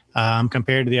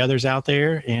 compared to the others out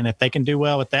there. And if they can do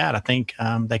well with that, I think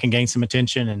they can gain some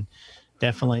attention and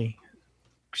definitely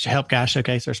help guys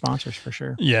showcase their sponsors for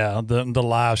sure. Yeah, the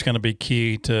live's going to be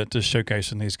key to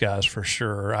showcasing these guys for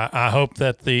sure. I hope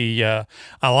that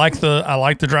I like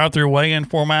the drive-through weigh-in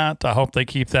format. I hope they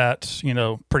keep that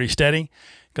pretty steady,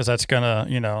 because that's gonna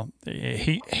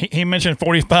he mentioned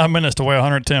 45 minutes to weigh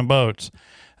 110 boats,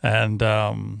 and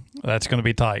that's going to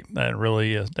be tight. That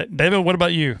really is. David, what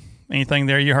about you? Anything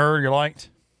there you heard you liked?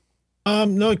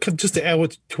 No, just to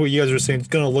add to what you guys were saying, it's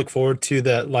going to look forward to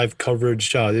that live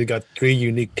coverage. They got 3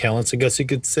 unique talents, I guess you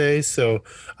could say. So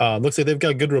looks like they've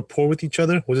got good rapport with each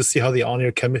other. We'll just see how the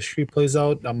on-air chemistry plays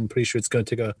out. I'm pretty sure it's going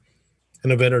to take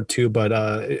an event or two, but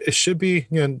it should be,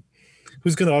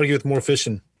 who's going to argue with more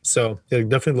fishing? So yeah,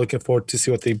 definitely looking forward to see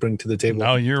what they bring to the table.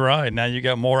 No, you're right. Now you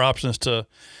got more options to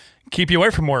keep you away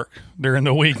from work during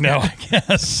the week now, I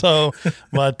guess. So,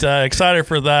 but excited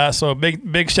for that. So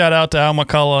big shout out to Al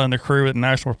McCullough and the crew at the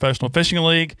National Professional Fishing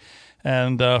League,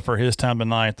 and for his time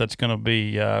tonight. That's going to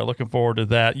be looking forward to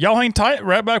that. Y'all hang tight.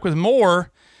 Right back with more.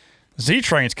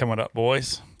 Z-Train's coming up,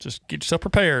 boys. Just get yourself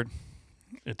prepared.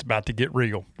 It's about to get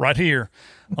real right here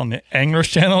on the Anglers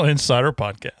Channel Insider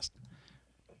Podcast.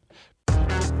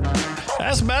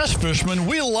 As bass fishermen,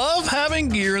 we love having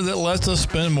gear that lets us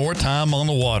spend more time on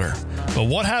the water. But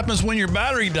what happens when your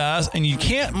battery dies and you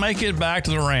can't make it back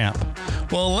to the ramp?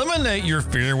 Well, eliminate your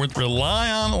fear with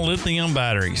Rely-On lithium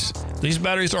batteries. These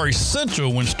batteries are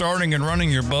essential when starting and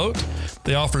running your boat.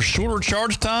 They offer shorter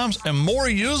charge times and more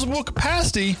usable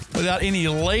capacity without any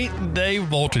late-day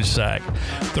voltage sag.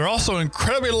 They're also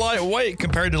incredibly lightweight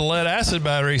compared to lead-acid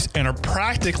batteries and are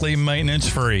practically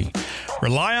maintenance-free.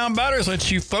 Rely-On batteries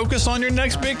let you focus on your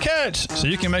next big catch so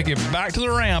you can make it back to the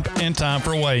ramp in time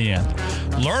for weigh-in.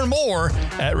 Learn more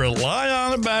at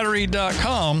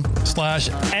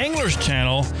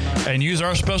RelyOnBattery.com/AnglersChannel and use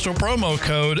our special promo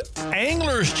code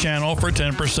AnglersChannel for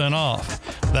 10% off.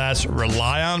 That's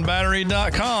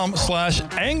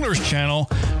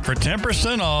RelyOnBattery.com/AnglersChannel for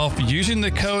 10% off using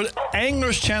the code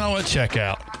AnglersChannel at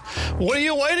checkout. What are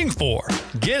you waiting for?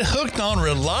 Get hooked on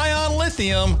Rely-On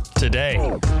Lithium today.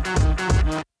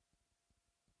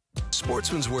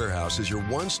 Sportsman's Warehouse is your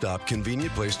one-stop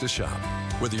convenient place to shop.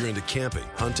 Whether you're into camping,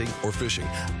 hunting, or fishing,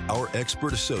 our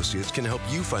expert associates can help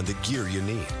you find the gear you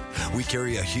need. We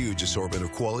carry a huge assortment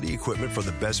of quality equipment from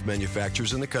the best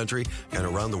manufacturers in the country and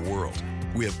around the world.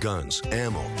 We have guns,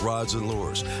 ammo, rods, and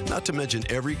lures, not to mention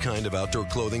every kind of outdoor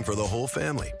clothing for the whole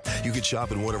family. You can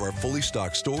shop in one of our fully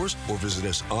stocked stores or visit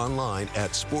us online at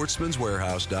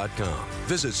sportsmanswarehouse.com.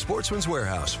 Visit Sportsman's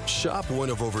Warehouse. Shop one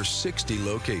of over 60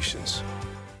 locations.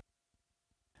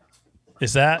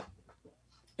 Is that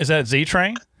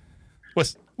Z-Train?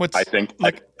 What's I think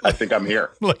I'm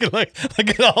here. Look at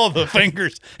all the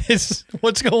fingers.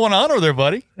 What's going on over there,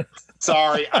 buddy?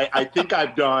 Sorry, I think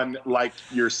I've done, like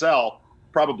yourself,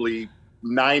 probably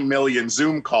 9 million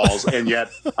Zoom calls, and yet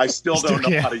I still don't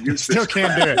know how to use this. Still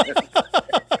can't do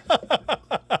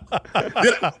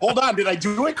it. Hold on, did I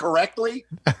do it correctly?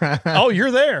 Oh, you're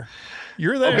there.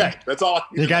 You're there. Okay, that's all.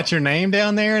 You got your name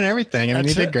down there and everything. I mean,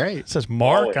 you did great. It says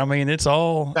Mark. I mean, it's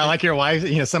all not like your wife.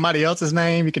 Somebody else's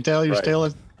name. You can tell you're still.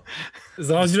 As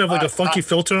long as you don't have like a funky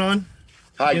filter on.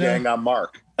 Hi, gang. I'm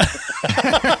Mark.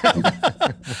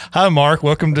 Hi, Mark.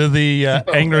 Welcome to the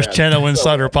Anglers Channel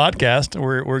Insider Podcast.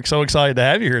 We're so excited to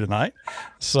have you here tonight.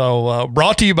 So,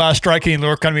 brought to you by Strike King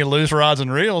Lure Company, Loose Rods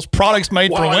and Reels. Products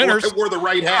made for winners. I wore the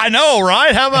right hat. I know,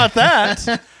 right? How about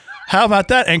that? How about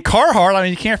that? And Carhartt. I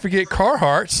mean, you can't forget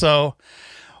Carhartt. So,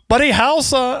 buddy,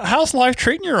 how's life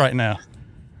treating you right now?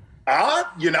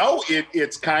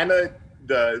 It's kind of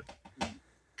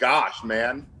gosh,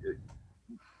 man.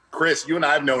 Chris, you and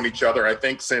I have known each other, I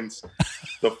think, since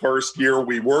the first year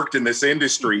we worked in this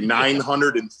industry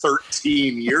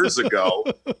 913 years ago.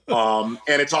 And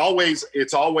it's always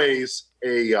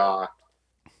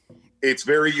it's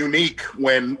very unique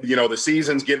when, the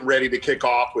season's getting ready to kick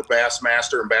off with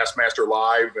Bassmaster and Bassmaster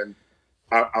Live. And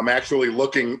I'm actually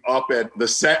looking up at the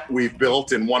set we've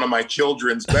built in one of my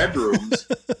children's bedrooms.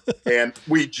 And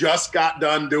we just got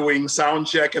done doing sound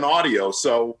check and audio.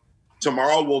 So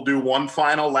tomorrow we'll do one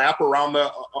final lap around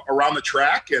the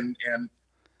track and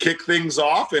kick things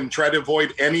off and try to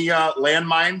avoid any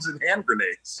landmines and hand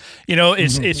grenades.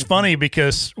 It's funny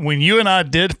because when you and I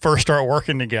did first start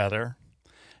working together,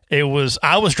 I was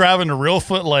driving to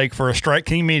Reelfoot Lake for a Strike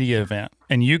King media event,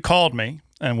 and you called me,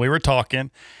 and we were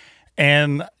talking,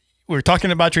 and we were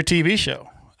talking about your TV show.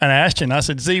 And I asked you, and I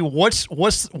said, Z, what's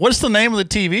the name of the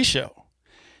TV show?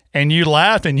 And you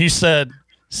laughed, and you said,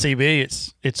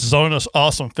 CB, it's Zona's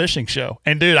Awesome Fishing Show.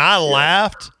 And, dude, I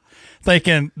laughed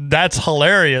thinking that's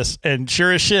hilarious, and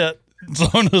sure as shit,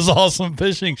 Zona's Awesome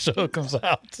Fishing Show comes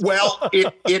out. Well,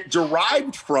 it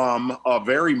derived from a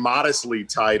very modestly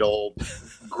titled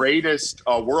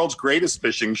world's greatest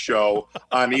fishing show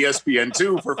on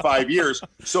ESPN2 for 5 years.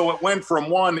 So it went from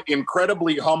one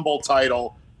incredibly humble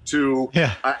title to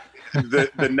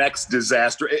the next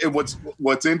disaster.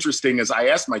 What's interesting is I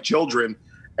asked my children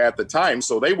at the time,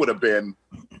 so they would have been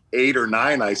 8 or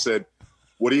 9. I said,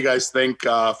 "What do you guys think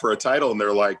for a title?" And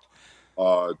they're like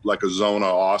a Zona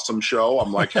Awesome Show.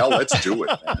 I'm like, hell, let's do it,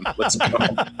 man. Let's go.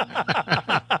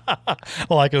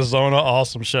 Like a Zona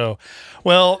Awesome Show.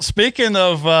 Well, speaking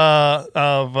of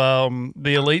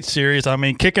the Elite Series, I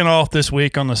mean, kicking off this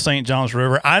week on the St. Johns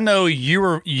River, I know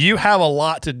you have a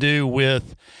lot to do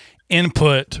with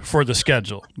input for the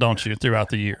schedule, don't you, throughout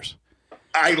the years?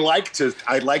 I like to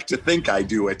think I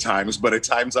do at times, but at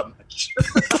times I'm not sure.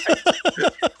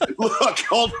 Look,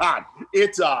 hold on.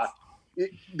 It's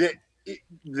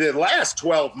the last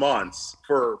 12 months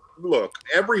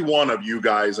every one of you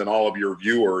guys and all of your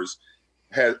viewers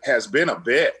has been a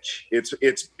bitch. It's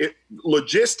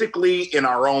logistically in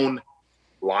our own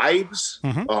lives,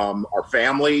 our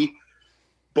family,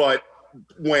 but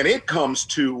when it comes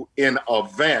to an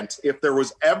event, if there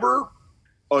was ever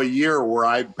a year where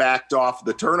I backed off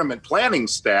the tournament planning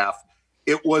staff,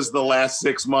 it was the last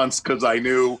 6 months, because I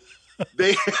knew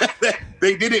they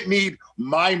didn't need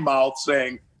my mouth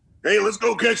saying, "Hey, let's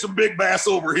go catch some big bass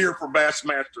over here for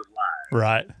Bassmaster Live."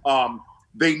 Right.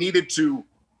 They needed to,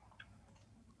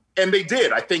 and they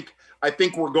did. I think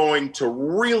we're going to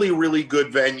really, really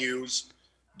good venues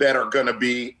that are going to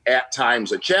be at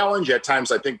times a challenge. At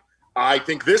times, I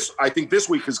think this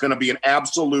week is going to be an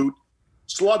absolute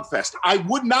slugfest. I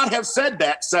would not have said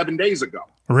that 7 days ago.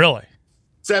 Really?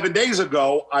 7 days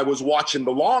ago, I was watching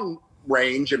the long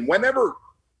range, and whenever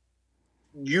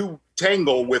you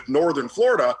tangle with Northern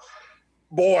Florida,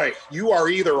 boy, you are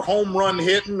either home run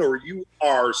hitting or you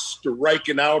are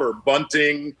striking out or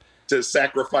bunting to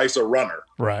sacrifice a runner.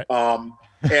 Right.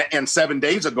 And 7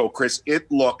 days ago, Chris,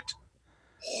 it looked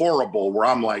horrible, where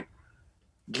I'm like,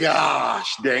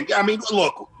 gosh dang. I mean,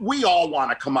 look, we all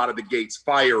want to come out of the gates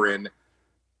firing.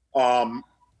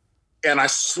 And I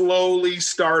slowly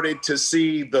started to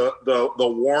see the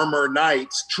warmer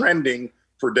nights trending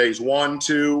for days 1,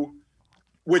 2,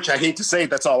 which I hate to say,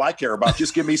 that's all I care about.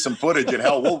 Just give me some footage, and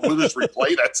hell, we'll just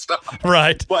replay that stuff.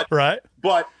 Right.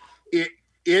 But it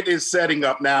is setting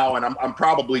up now, and I'm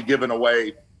probably giving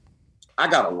away. I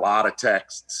got a lot of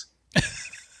texts.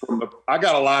 I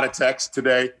got a lot of texts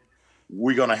today.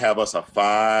 We're going to have us a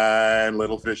fine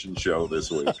little fishing show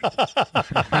this week. A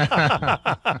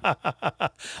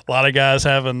lot of guys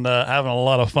having a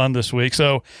lot of fun this week.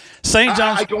 So St.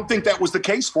 John's. I don't think that was the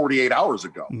case 48 hours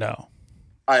ago. No.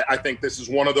 I think this is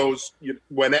one of those,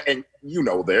 and you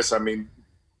know this, I mean,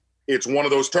 it's one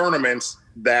of those tournaments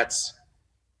that's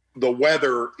the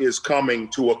weather is coming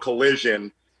to a collision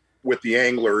with the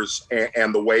anglers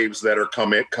and the waves that are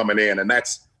coming in. And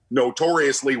that's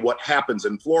notoriously what happens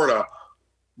in Florida,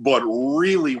 but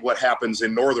really what happens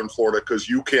in Northern Florida, because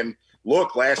you can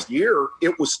look, last year,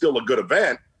 it was still a good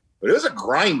event, but it was a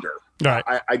grinder. Right.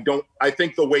 I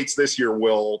think the weights this year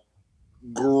will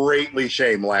greatly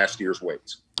shame last year's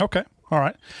weights. Okay. All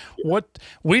right. What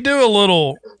we do a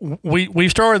little, we've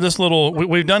started this little,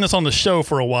 we've done this on the show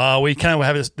for a while. We kind of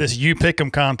have this you pick 'em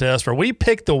contest where we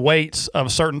pick the weights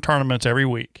of certain tournaments every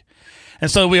week. And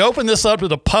so we opened this up to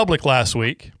the public last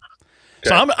week. Okay.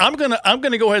 So I'm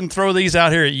gonna go ahead and throw these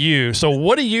out here at you. So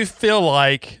what do you feel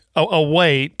like a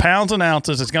weight, pounds and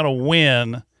ounces, is going to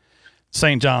win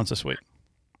St. John's this week?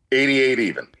 88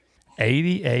 even.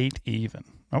 88 even.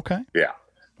 Okay. Yeah.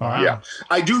 Wow. Yeah.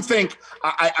 I do think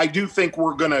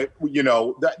we're gonna,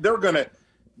 they're gonna,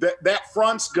 that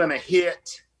front's gonna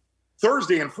hit.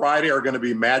 Thursday and Friday are gonna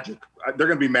be magic. They're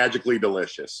gonna be magically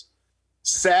delicious.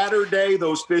 Saturday,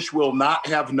 those fish will not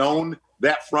have known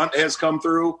that front has come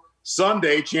through.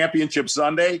 Sunday, Championship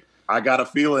Sunday, I got a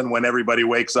feeling when everybody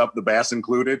wakes up, the bass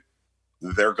included,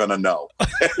 they're gonna know.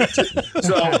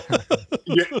 So,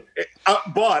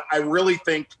 but I really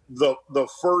think the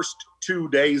first 2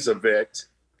 days of it,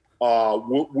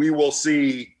 we will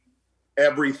see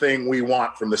everything we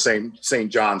want from the St.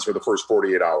 John's for the first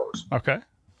 48 hours. Okay.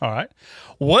 All right.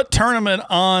 What tournament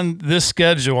on this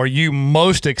schedule are you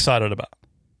most excited about?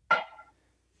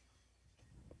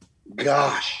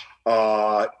 Gosh,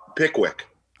 Pickwick.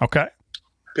 Okay.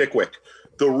 Pickwick.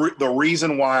 The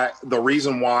reason why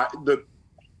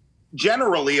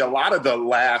generally a lot of the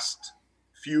last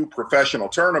few professional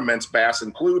tournaments, bass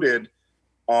included,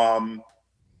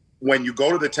 when you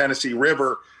go to the Tennessee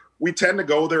River, we tend to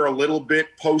go there a little bit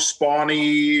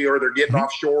post-spawny, or they're getting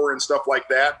offshore and stuff like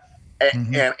that.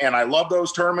 And I love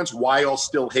those tournaments while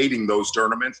still hating those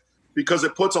tournaments, because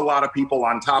it puts a lot of people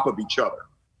on top of each other.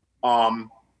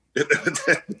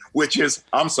 Which is,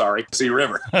 I'm sorry, Sea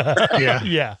River.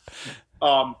 Yeah.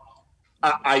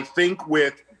 I think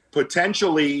with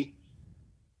potentially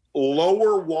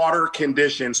lower water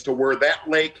conditions to where that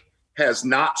lake has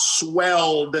not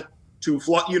swelled to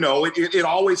flood, it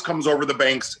always comes over the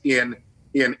banks in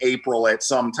April at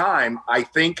some time. I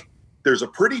think there's a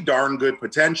pretty darn good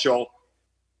potential.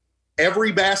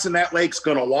 Every bass in that lake's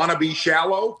going to want to be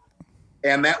shallow,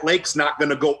 and that lake's not going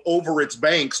to go over its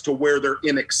banks to where they're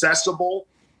inaccessible,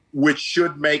 which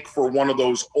should make for one of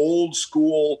those old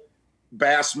school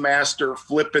Bassmaster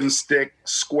flip and stick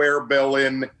square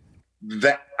billing.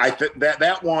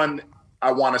 That one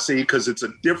I want to see, because it's a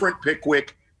different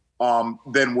Pickwick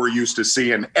than we're used to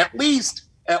seeing, at least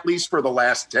for the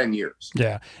last 10 years.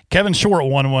 Yeah. Kevin Short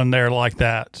won one there like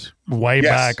that way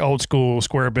back, old school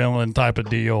square billing type of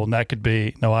deal. And that could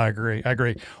be, I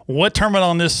agree. What tournament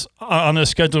on this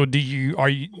schedule are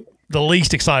you the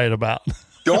least excited about?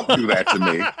 Don't do that to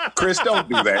me. Chris, don't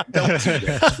do that. Don't do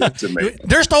that to me.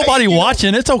 There's nobody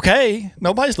watching. It's okay.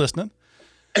 Nobody's listening.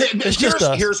 It's just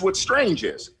us. Here's what's strange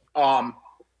is, I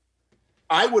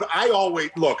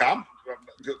always look, I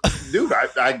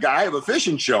have a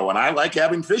fishing show, and I like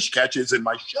having fish catches in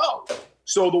my show.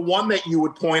 So the one that you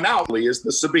would point out is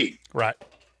the Sabine. Right.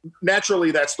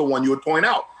 Naturally, that's the one you would point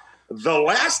out. The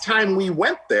last time we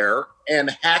went there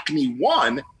and Hackney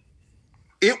won,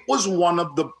 it was one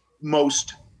of the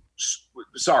most,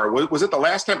 was it the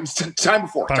last time? Time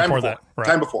before.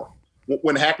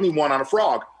 When Hackney won on a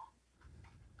frog.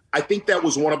 I think that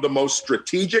was one of the most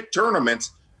strategic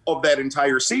tournaments of that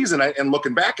entire season. And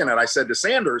looking back on it, I said to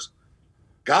Sanders,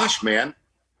 gosh, man,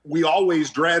 we always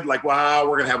dread we're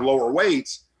going to have lower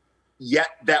weights. Yet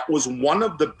that was one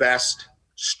of the best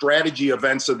strategy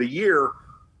events of the year.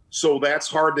 So that's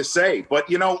hard to say. But,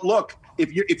 look,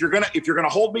 if you're going to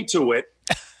hold me to it,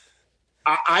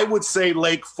 I would say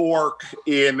Lake Fork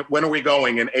when are we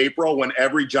going? In April, when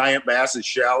every giant bass is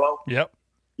shallow? Yep.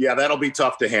 Yeah, that'll be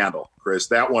tough to handle, Chris.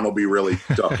 That one will be really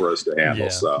tough for us to handle.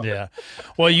 Yeah.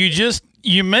 Well,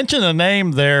 you mentioned a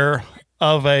name there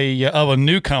of a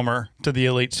newcomer to the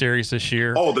Elite Series this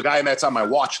year. Oh, the guy that's on my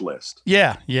watch list.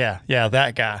 Yeah,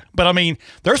 that guy. But I mean,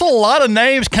 there's a lot of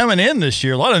names coming in this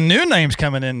year. A lot of new names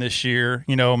coming in this year.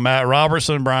 Matt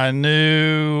Robertson, Brian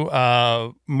New,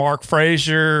 Mark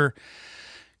Frazier,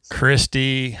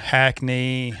 Christie,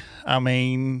 Hackney. I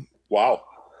mean, wow.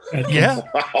 Yeah,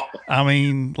 I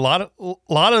mean, a lot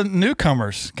of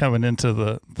newcomers coming into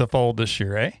the fold this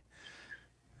year, eh?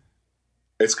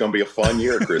 It's going to be a fun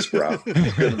year, Chris Brown.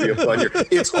 It's going to be a fun year.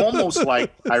 It's almost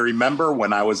like I remember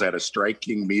when I was at a Strike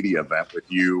King media event with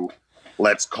you,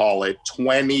 let's call it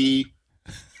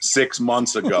 26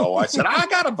 months ago. I said, I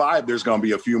got a vibe there's going to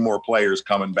be a few more players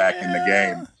coming back in the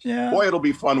game. Yeah. Boy, it'll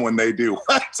be fun when they do.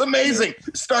 It's amazing.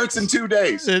 It starts in 2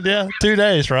 days. Yeah, 2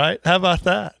 days, right? How about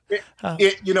that?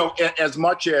 As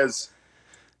much as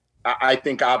I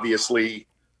think obviously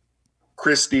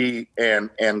Christie and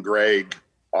Greg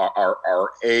are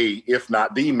a, if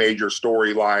not the major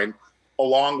storyline,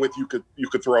 along with you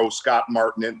could throw Scott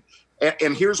Martin in.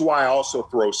 And here's why I also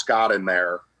throw Scott in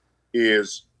there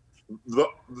is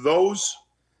those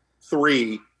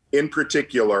three in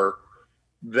particular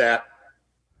that,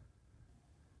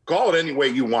 call it any way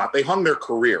you want, they hung their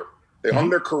career. They hung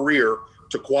their career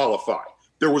to qualify.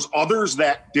 There was others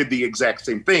that did the exact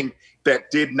same thing that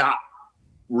did not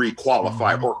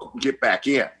re-qualify or get back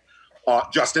in.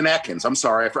 Justin Atkins, I'm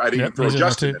sorry, I didn't even throw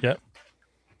Justin in.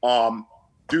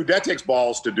 Dude, that takes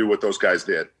balls to do what those guys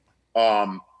did.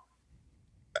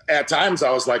 At times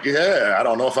I was like, I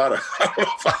don't know if I would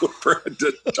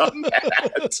have done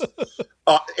that.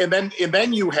 And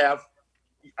then you have,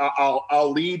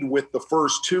 I'll lead with the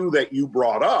first two that you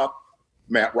brought up,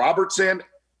 Matt Robertson.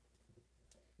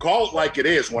 Call it like it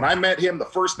is. When I met him, the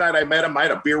first night I met him, I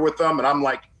had a beer with him, and I'm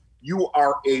like, you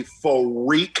are a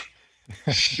freak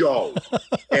show.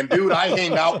 And dude, I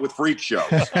hang out with freak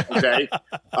shows. Okay.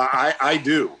 I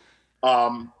do.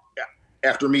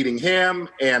 After meeting him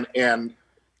and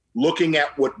looking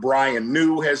at what Brian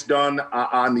New has done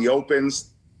on the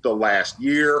Opens the last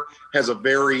year, has a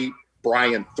very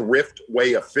Brian Thrift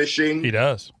way of fishing. He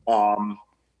does. We're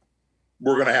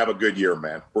going to have a good year,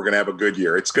 man. We're going to have a good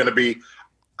year. It's going to be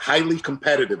highly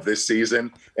competitive this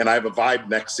season, and I have a vibe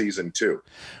next season too.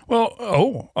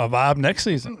 Well, a vibe next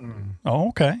season. Oh,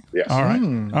 okay. Yes. All right.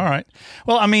 All right.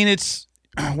 Well, I mean,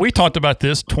 we talked about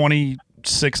this 20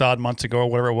 6 odd months ago or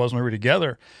whatever it was when we were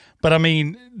together. But I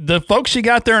mean, the folks you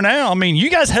got there now, I mean, you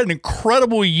guys had an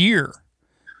incredible year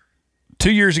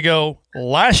 2 years ago,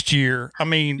 last year. I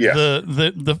mean, Yes.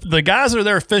 the guys that are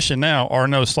there fishing now are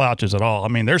no slouches at all. I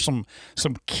mean, there's some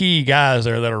key guys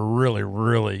there that are really,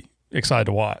 really excited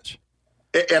to watch.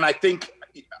 And I think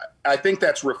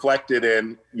that's reflected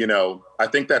in, I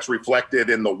think that's reflected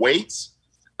in the weights.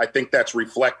 I think that's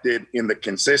reflected in the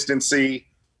consistency.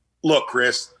 Look,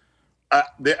 Chris,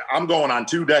 I'm going on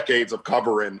 2 decades of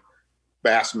covering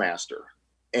Bassmaster.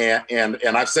 And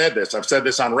I've said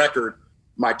this on record.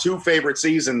 My 2 favorite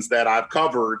seasons that I've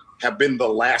covered have been the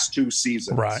last 2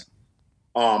 seasons. Right.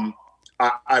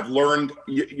 I've learned,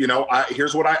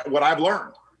 here's what I've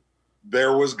learned.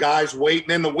 There was guys waiting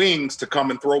in the wings to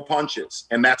come and throw punches,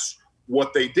 and that's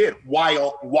what they did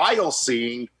while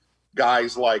seeing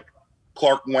guys like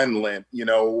Clark Wendlandt,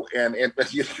 and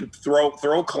you throw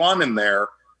Clunn in there.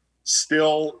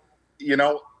 Still,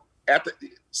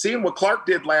 seeing what Clark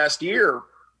did last year,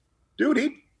 dude,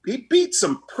 he beat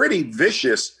some pretty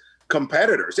vicious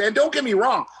competitors. And don't get me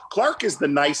wrong, Clark is the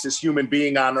nicest human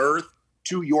being on earth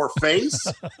to your face,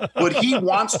 but he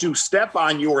wants to step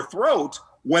on your throat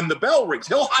when the bell rings.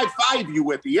 He'll high-five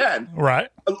you at the end. Right.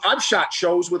 I've shot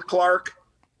shows with Clark,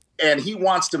 and he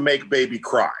wants to make baby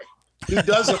cry. He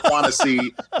doesn't want to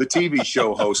see the TV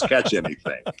show host catch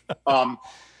anything.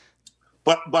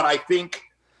 But I think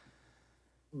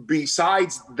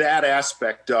besides that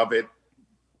aspect of it,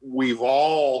 we've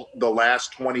all, the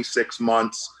last 26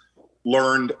 months,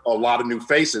 learned a lot of new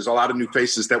faces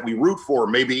that we root for,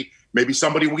 maybe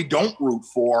somebody we don't root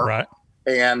for. Right.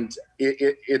 And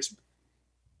it's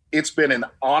been an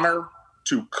honor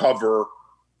to cover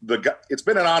the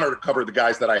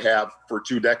guys that I have for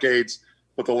 2 decades,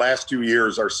 but the last 2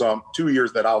 years are 2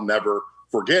 years that I'll never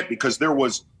forget because there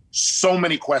was so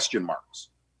many question marks.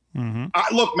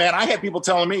 Mm-hmm. Look, man, I had people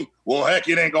telling me, well, heck,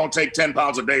 it ain't going to take 10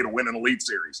 pounds a day to win an Elite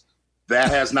Series. That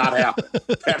has not happened.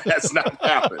 That has not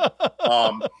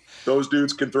happened. Those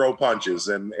dudes can throw punches.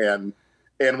 And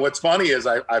what's funny is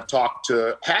I've talked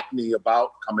to Hackney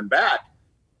about coming back.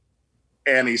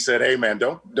 And he said, hey, man,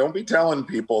 don't be telling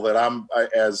people that I'm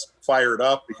as fired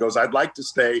up because I'd like to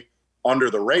stay under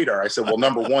the radar. I said, well,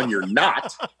 number one, you're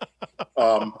not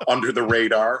under the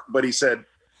radar. But he said,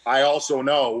 I also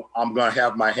know I'm going to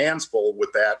have my hands full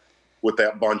with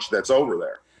that bunch that's over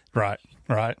there. Right.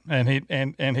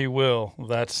 And he will.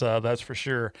 That's for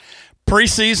sure.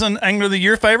 Preseason Angler of the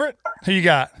Year favorite? Who you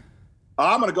got?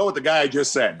 I'm going to go with the guy I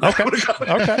just said. Okay.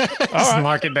 All right.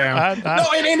 Mark it down. No,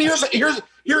 and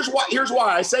here's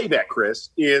why I say that, Chris,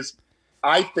 is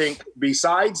I think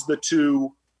besides the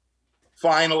 2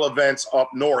 final events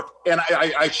up north, and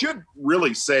I should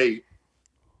really say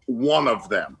one of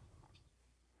them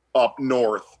up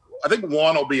north. I think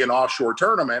one will be an offshore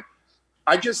tournament.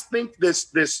 I just think this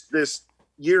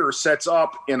year sets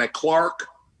up in a Clark,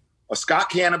 a Scott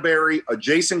Canterbury, a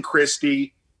Jason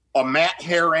Christie, a Matt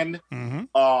Herron,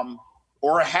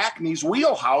 or a Hackney's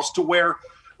wheelhouse to where,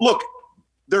 look,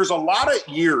 there's a lot of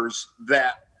years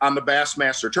that on the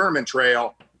Bassmaster Tournament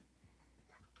Trail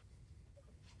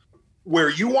where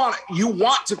you want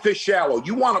to fish shallow.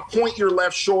 You want to point your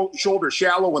left shoulder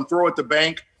shallow and throw at the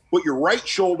bank, but your right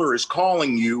shoulder is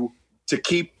calling you to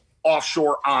keep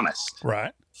offshore honest.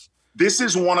 Right. This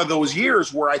is one of those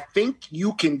years where I think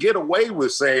you can get away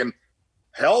with saying,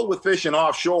 hell with fishing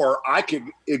offshore. I could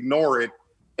ignore it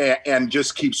and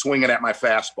just keep swinging at my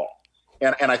fastball.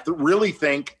 And I really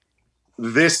think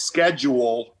this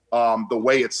schedule, the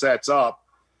way it sets up,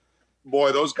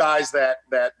 boy, those guys that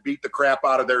beat the crap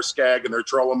out of their Skag and their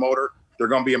trolling motor, they're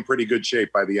going to be in pretty good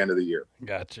shape by the end of the year.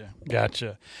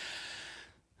 Gotcha.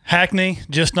 Hackney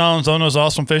just on Zono's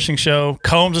Awesome Fishing Show.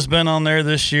 Combs has been on there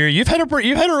this year. You've had a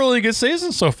really good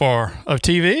season so far of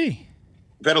TV.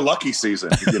 Been a lucky season,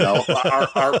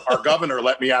 our governor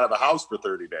let me out of the house for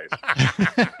 30 days.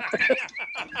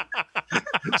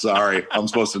 Sorry, I'm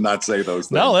supposed to not say those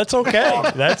things. No, that's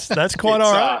okay. That's quite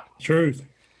all right. Truth.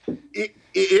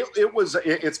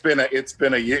 It's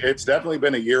definitely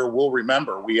been a year we'll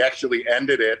remember. We actually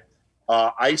ended it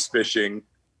ice fishing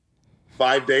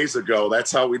 5 days ago.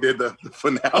 That's how we did the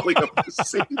finale of the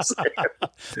season.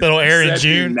 That'll air in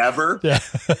June. Never. Yeah.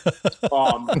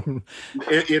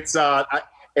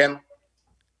 And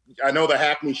I know the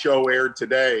Hackney show aired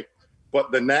today,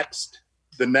 but the next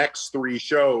 3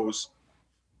 shows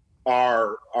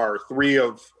are 3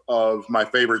 of my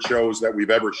favorite shows that we've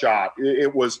ever shot.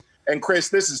 It was, and Chris,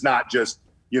 this is not just,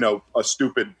 a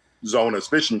stupid Zona's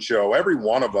fishing show. Every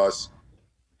one of us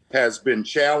has been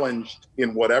challenged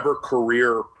in whatever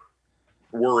career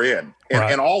we're in.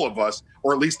 And all of us,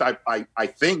 or at least I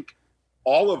think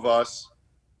all of us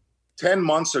 10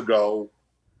 months ago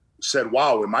said,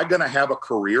 wow, am I going to have a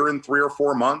career in 3 or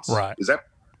 4 months? Right. Is that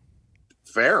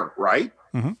fair? Right.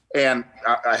 Mm-hmm. And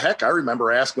heck, I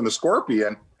remember asking the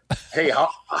Scorpion, hey,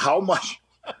 how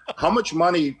much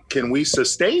money can we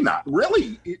sustain on?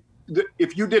 Really,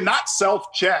 if you did not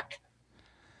self-check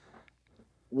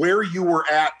where you were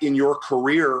at in your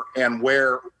career and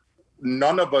where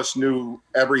none of us knew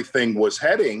everything was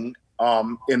heading,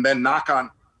 and then knock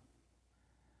on,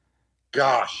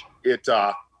 gosh,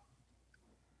 the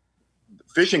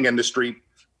fishing industry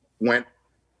went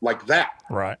like that.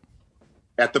 Right.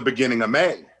 At the beginning of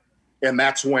May. And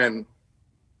that's when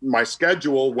my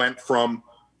schedule went from,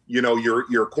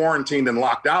 you're quarantined and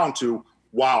locked down to,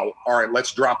 wow, all right,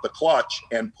 let's drop the clutch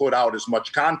and put out as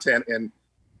much content. And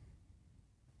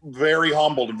very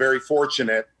humbled and very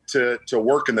fortunate to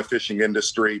work in the fishing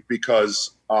industry,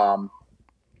 because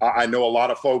I know a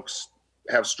lot of folks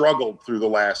have struggled through the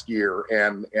last year,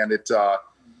 and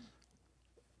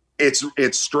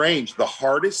it's strange. The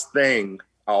hardest thing,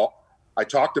 I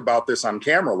talked about this on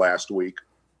camera last week,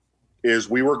 is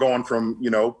we were going from,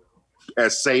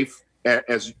 as safe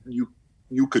as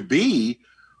you could be,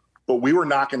 but we were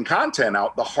knocking content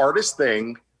out. The hardest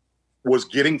thing was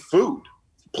getting food.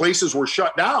 Places were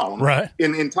shut down. Right.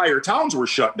 Entire towns were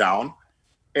shut down.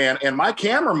 And my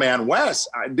cameraman, Wes,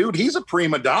 dude, he's a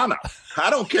prima donna. I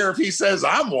don't care if he says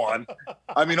I'm one.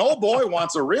 I mean, old boy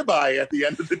wants a ribeye at the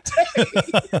end of the day.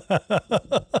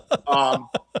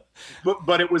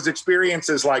 But it was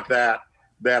experiences like that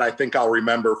I think I'll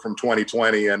remember from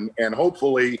 2020. And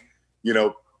hopefully,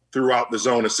 throughout the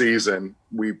Zona season,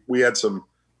 we had some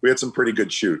pretty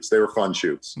good shoots. They were fun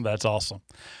shoots. That's awesome.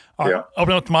 All right,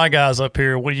 open up to my guys up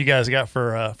here. What do you guys got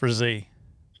for Z?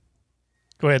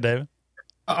 Go ahead, David.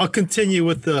 I'll continue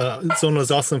with the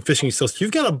Zona's Awesome Fishing Show. So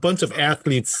you've got a bunch of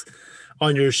athletes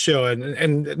on your show,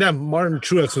 and that Martin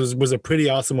Truex was a pretty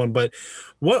awesome one. But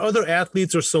what other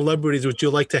athletes or celebrities would you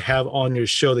like to have on your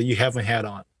show that you haven't had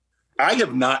on? I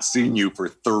have not seen you for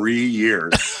 3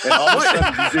 years, and all of a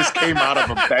sudden you just came out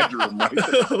of a bedroom right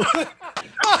there.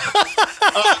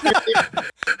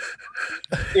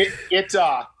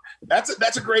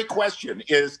 That's a great question.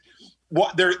 Is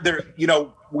what there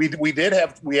we had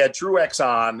Truex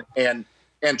on, and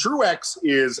Truex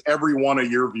is every one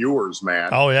of your viewers, man.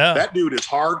 Oh yeah, that dude is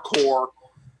hardcore.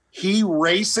 He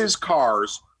races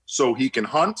cars so he can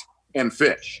hunt and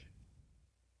fish.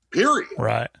 Period.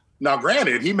 Right. Now,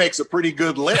 granted, he makes a pretty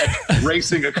good lick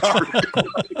racing a car.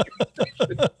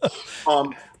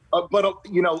 But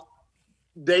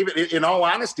David, in all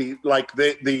honesty, like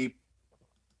a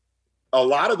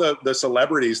lot of the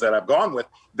celebrities that I've gone with,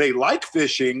 they like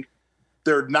fishing.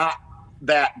 They're not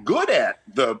that good at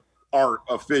the art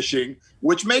of fishing,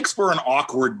 which makes for an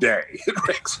awkward day. It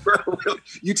makes for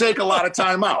you take a lot of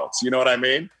time outs. You know what I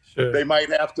mean? Sure. They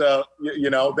might have to,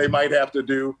 they might have to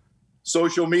do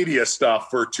social media stuff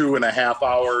for 2.5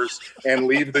 hours and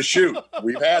leave the shoot.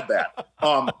 We've had that.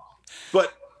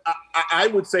 But I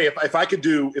would say if I could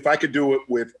do it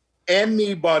with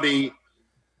anybody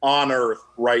on earth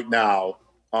right now,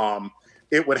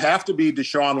 it would have to be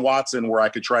Deshaun Watson, where I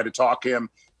could try to talk him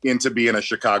into being a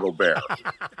Chicago Bear.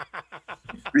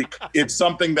 It's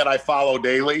something that I follow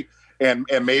daily, and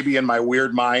maybe in my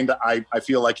weird mind, I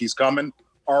feel like he's coming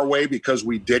our way because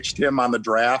we ditched him on the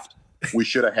draft. We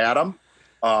should have had him.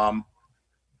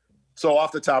 So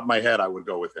off the top of my head, I would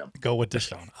go with him. Go with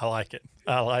Deshaun. I like it.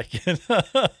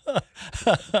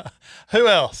 Who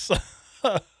else?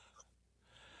 All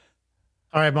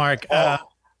right, Mark.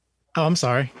 I'm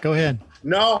sorry. Go ahead.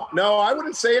 No, I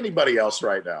wouldn't say anybody else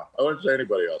right now. I wouldn't say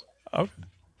anybody else. Okay.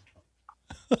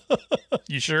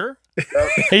 You sure?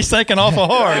 He's thinking awful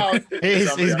hard.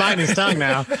 He's biting his tongue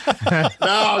now. No,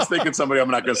 I was thinking somebody. I'm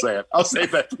not going to say it. I'll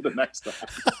save that for the next time.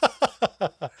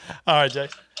 All right, Jay.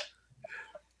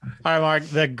 All right, Mark.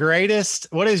 The greatest.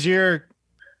 What is your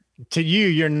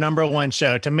number one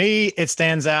show? To me, it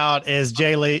stands out as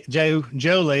Joe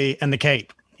Lee and the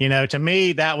Cape. To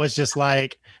me, that was just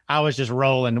like I was just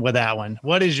rolling with that one.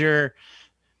 What is your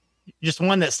just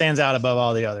one that stands out above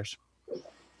all the others?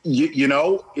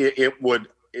 It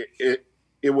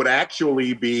would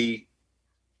actually be,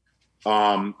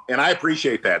 and I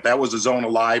appreciate that. That was a Zona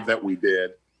Live that we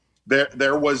did.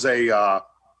 There was a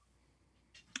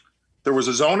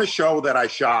Zona show that I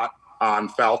shot on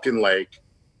Falcon Lake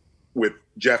with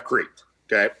Jeff Creek.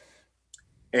 Okay.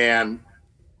 And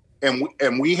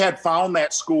we had found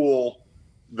that school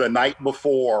the night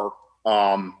before,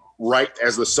 right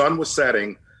as the sun was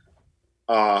setting.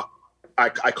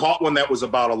 I caught one that was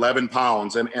about 11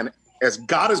 pounds. And as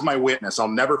God is my witness, I'll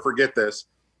never forget this.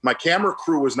 My camera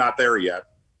crew was not there yet.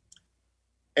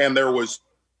 and there was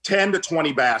 10 to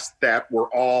 20 bass that were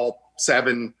all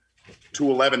 7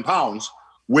 to 11 pounds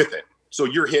with it. So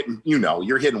you're hitting,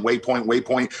 you're hitting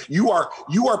waypoint. You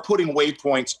are putting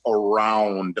waypoints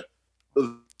around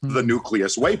the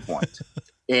nucleus waypoint.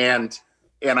 And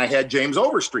I had James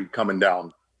Overstreet coming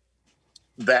down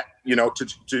that,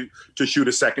 to shoot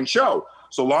a second show.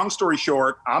 So long story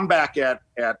short, I'm back at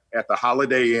the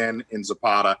Holiday Inn in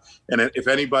Zapata. And if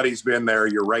anybody's been there,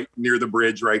 you're right near the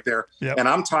bridge right there. Yep. And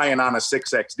I'm tying on a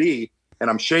 6XD and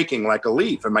I'm shaking like a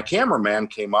leaf. And my cameraman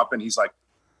came up and he's like,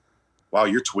 wow,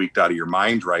 you're tweaked out of your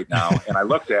mind right now. And I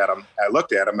looked at him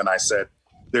and I said,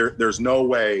 there's no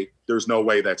way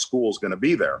that school's going to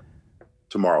be there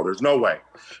tomorrow. There's no way.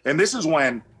 And this is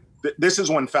when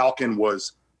Falcon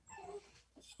was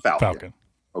Falcon.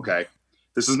 Okay.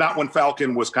 This is not when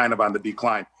Falcon was kind of on the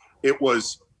decline. It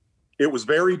was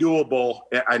very doable.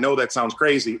 I know that sounds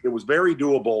crazy. It was very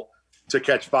doable to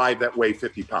catch 5 that weigh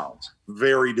 50 pounds.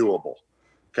 Very doable.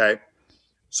 Okay.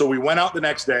 So we went out the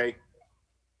next day.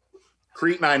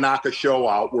 Crete and I knock a show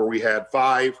out where we had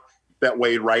 5 that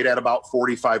weighed right at about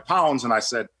 45 pounds. And I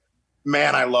said,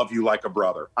 man, I love you like a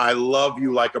brother. I love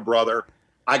you like a brother.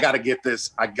 I got to get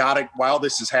this. While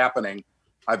this is happening,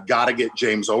 I've got to get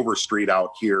James Overstreet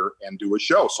out here and do a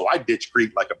show. So I ditch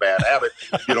Crete like a bad habit,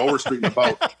 get Overstreet in the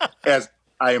boat. As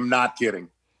I am not kidding.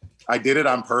 I did it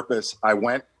on purpose. I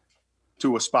went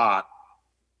to a spot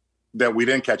that we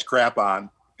didn't catch crap on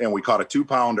and we caught a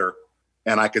 2-pounder.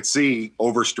 And I could see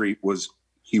Overstreet was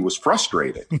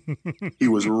frustrated. He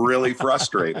was really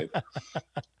frustrated.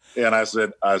 And I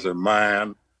said,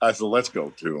 man, let's go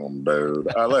to him,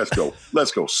 dude.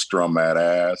 Let's go strum that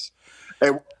ass.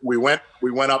 And we went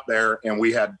up there and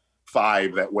we had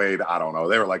 5 that weighed, I don't know,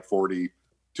 they were like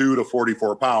 42 to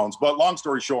 44 pounds. But long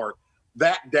story short,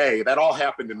 that day, that all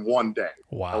happened in one day.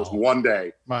 Wow. That was one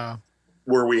day. Wow.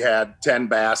 Where we had 10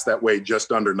 bass that weighed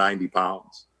just under 90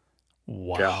 pounds.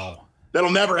 Wow. Yeah. That'll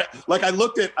never, like I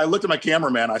looked at my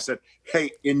cameraman. I said,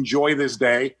 hey, enjoy this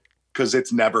day because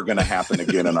it's never going to happen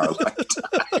again in our lifetime.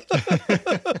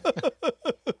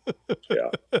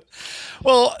 Yeah.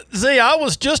 Well, Z, I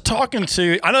was just talking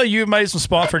I know you've made some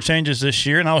Spofford changes this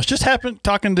year, and I was just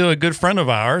talking to a good friend of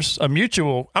ours, I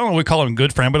don't know if we call him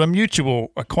good friend, but a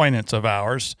mutual acquaintance of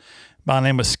ours by the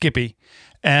name of Skippy.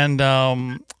 And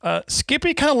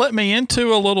Skippy kind of let me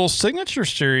into a little Signature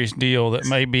Series deal that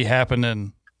may be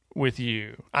happening with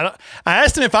you. I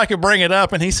asked him if I could bring it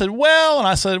up, and he said, well, and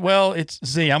I said, well, it's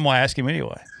Z. I'm going to ask him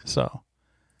anyway. So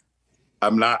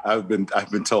I'm not. I've been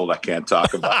told I can't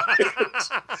talk about it.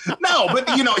 No, but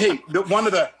hey, one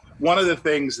of the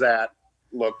things that,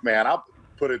 look, man, I'll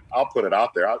put it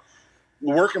out there.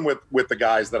 Working with the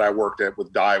guys that I worked at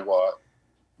with Daiwa,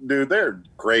 dude, they're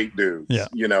great dudes. Yeah.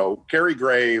 Kerry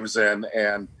Graves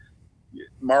and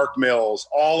Mark Mills,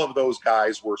 all of those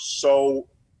guys were so.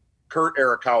 Kurt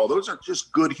Arakawa, those are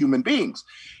just good human beings.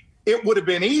 It would have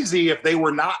been easy if they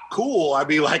were not cool. I'd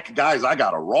be like, guys, I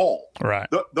got to roll. Right.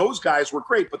 Those guys were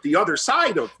great. But the other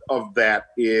side of that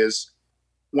is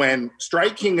when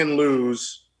Strike King and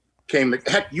Lose came,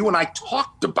 heck, you and I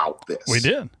talked about this. We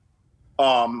did.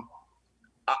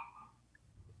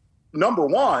 Number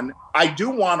one, I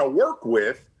do want to work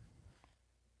with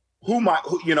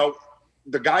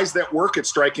the guys that work at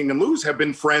Strike King and Lose have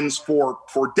been friends for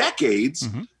decades.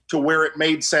 Mm-hmm. To where it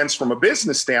made sense from a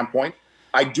business standpoint.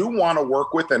 I do want to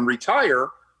work with and retire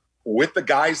with the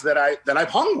guys that I've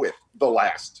hung with the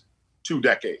last 2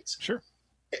 decades. Sure.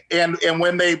 And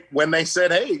when they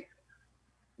said, hey,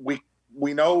 we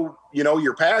know,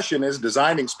 your passion is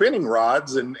designing spinning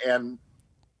rods and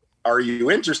are you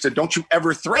interested? Don't you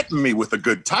ever threaten me with a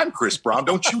good time, Chris Brown.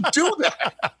 Don't you do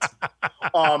that.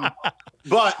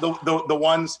 But the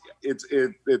ones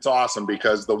it's awesome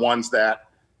because the ones that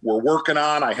we're working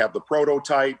on, I have the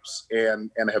prototypes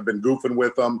and have been goofing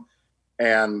with them.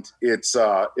 And it's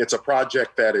a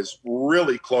project that is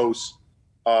really close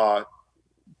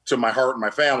to my heart and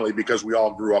my family because we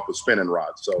all grew up with spinning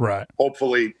rods. So right.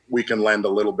 Hopefully we can lend a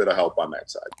little bit of help on that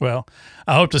side. Well,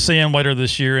 I hope to see him later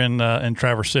this year in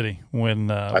Traverse City when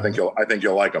I think you'll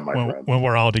like him, my friend. When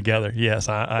we're all together. Yes,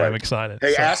 I am excited.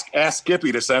 Hey, so. ask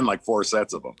Skippy to send like 4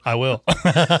 sets of them. I will.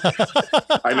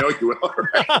 I know you will.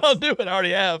 Right? I'll do it. I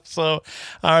already have.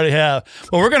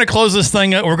 Well, we're going to close this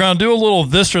thing up. We're going to do a little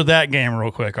this or that game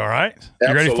real quick. All right.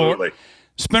 You ready for it?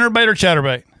 Spinnerbait or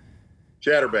chatterbait?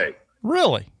 Chatterbait.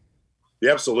 Really?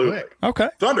 Yeah, absolutely. Okay.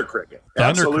 Thunder cricket.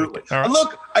 Absolutely. All right.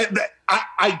 Look,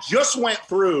 I just went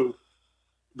through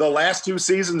the last 2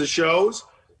 seasons of shows.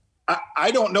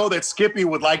 I don't know that Skippy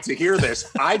would like to hear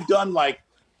this. I've done like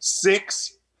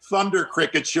 6 Thunder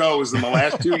Cricket shows in the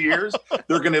last 2 years,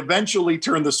 they're going to eventually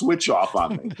turn the switch off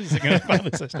on me.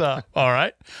 Stop. All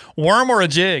right. Worm or a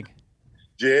jig?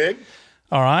 Jig.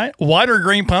 All right. White or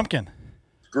green pumpkin?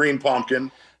 Green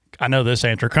pumpkin. I know this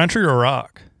answer. Country or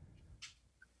rock?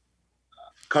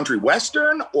 Country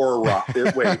western or rock?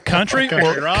 Wait. Country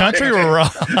or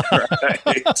rock?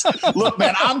 Right. Look,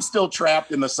 man, I'm still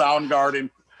trapped in the Soundgarden,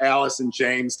 Alice in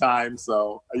Chains time,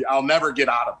 so I'll never get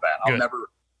out of that. I'll never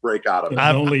break out of it.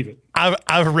 Don't leave it.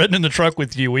 I've ridden in the truck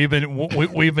with you. We've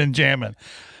been jamming.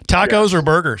 Tacos or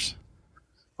burgers?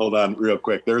 Hold on, real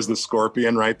quick. There's the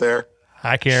Scorpion right there.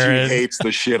 Hi, Karen. She hates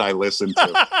the shit I listen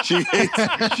to. She hates.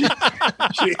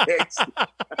 She hates. I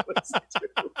listen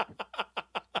to.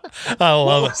 I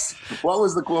love it. What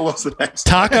was the next?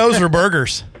 Tacos or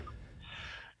burgers?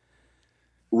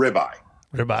 Ribeye.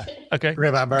 Okay.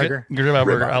 Ribeye burger. Good ribeye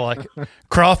burger. I like it.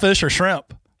 Crawfish or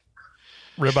shrimp?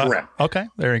 Ribeye. Shrimp. Okay,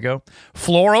 there you go.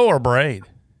 Fluoro or braid?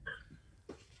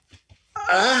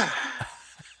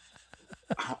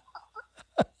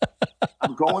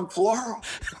 I'm going floral.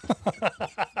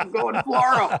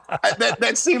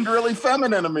 That seemed really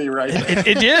feminine to me right there.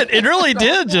 It did. It really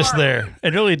did just there.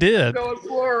 It really did. I'm going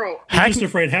floral. I'm just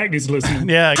afraid Hackney's listening.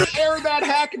 Yeah. Air that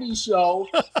Hackney show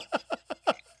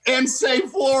and say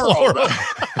floral.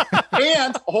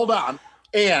 And hold on.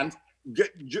 And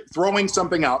throwing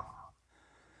something out.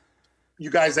 You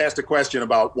guys asked a question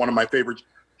about one of my favorite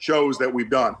shows that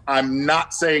we've done. I'm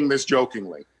not saying this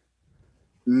jokingly.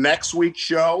 Next week's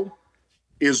show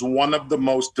is one of the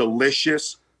most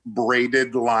delicious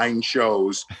braided line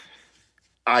shows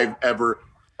I've ever.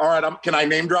 All right, can I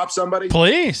name drop somebody?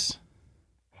 Please.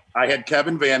 I had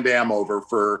Kevin Van Dam over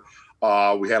for.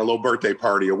 We had a little birthday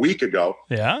party a week ago.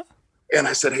 Yeah. And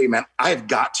I said, "Hey man, I've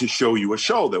got to show you a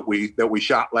show that we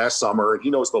shot last summer." And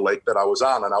he knows the lake that I was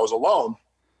on, and I was alone.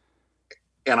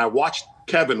 And I watched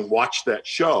Kevin watch that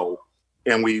show,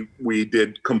 and we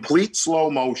did complete slow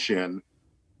motion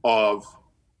of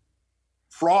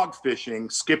frog fishing,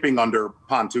 skipping under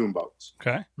pontoon boats.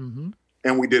 Okay. Mm-hmm.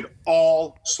 And we did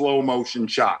all slow motion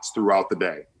shots throughout the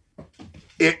day.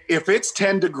 If it's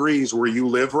 10 degrees where you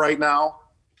live right now,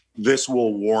 this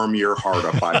will warm your heart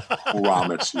up. I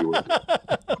promise you.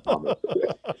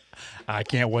 I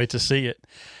can't wait to see it.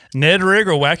 Ned rig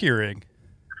or wacky rig?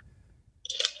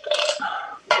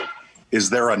 Is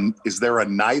there a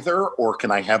neither, or can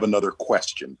I have another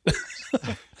question?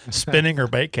 Spinning or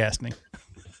bait casting?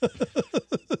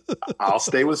 I'll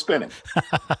stay with spinning.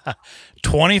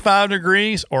 25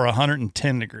 degrees or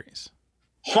 110 degrees?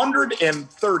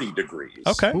 130 degrees.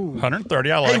 Okay.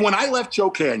 130. I like Hey, it. when I left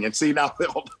Choke Canyon,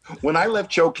 when I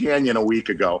left Choke Canyon a week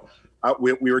ago,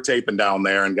 we were taping down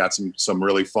there and got some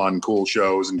really fun, cool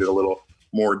shows and did a little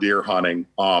more deer hunting.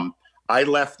 I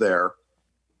left there,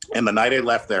 and the night I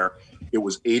left there, it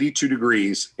was 82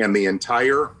 degrees, and the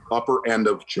entire upper end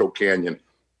of Choke Canyon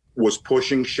was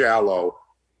pushing shallow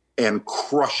and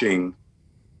crushing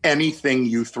anything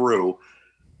you threw.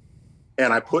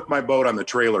 And I put my boat on the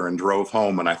trailer and drove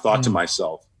home, and I thought to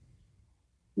myself,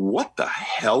 what the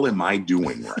hell am I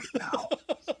doing right now?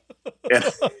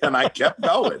 and I kept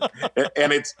going,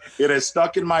 and it has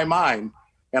stuck in my mind.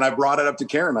 And I brought it up to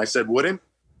Karen. I said, wouldn't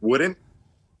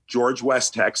George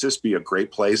West, Texas be a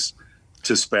great place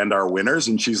to spend our winters?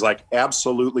 And she's like,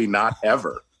 absolutely not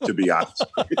ever, to be honest.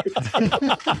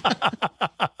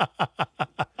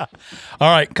 All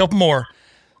right, a couple more.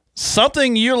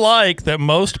 Something you like that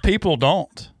most people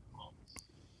don't.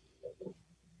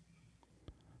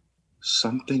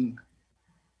 Something.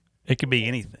 It could be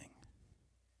anything.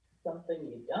 Something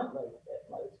you don't like that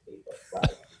most people like.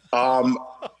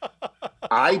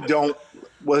 I don't.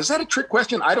 Well, is that a trick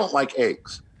question? I don't like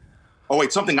eggs. Oh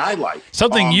wait, something I like.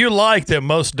 Something you like that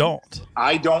most don't.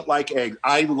 I don't like eggs.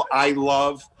 I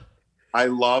love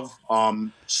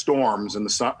storms and the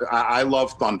sun. I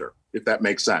love thunder. If that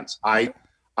makes sense. I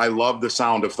love the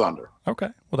sound of thunder. Okay,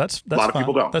 well that's a lot of fine.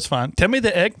 people don't. That's fine. Tell me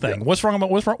the egg thing. Yeah. What's wrong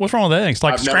with eggs?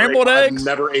 Like scrambled eggs? I've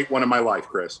never ate one in my life,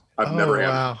 Chris. I've never had.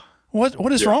 Wow.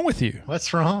 What is wrong with you?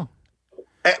 What's wrong?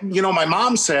 You know, my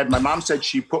mom said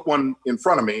she put one in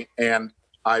front of me, and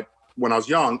when I was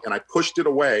young, and I pushed it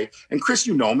away. And Chris,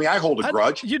 you know me, I hold a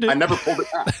grudge. You do. I never pulled it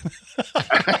back.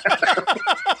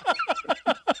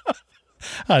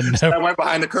 I went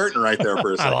behind the curtain right there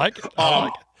for a second. I like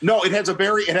it. No, it has a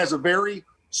very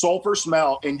sulfur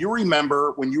smell. And you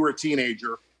remember when you were a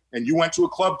teenager and you went to a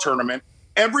club tournament,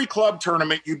 every club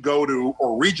tournament you'd go to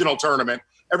or regional tournament,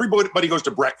 everybody goes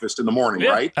to breakfast in the morning,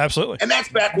 right? Absolutely. And that's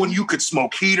back when you could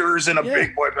smoke heaters and a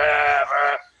big boy.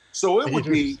 So it would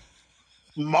be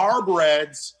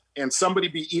Marbreads and somebody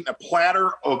be eating a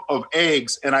platter of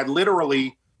eggs. And I'd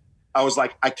literally I was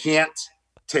like, I can't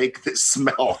take this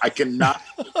smell. I cannot.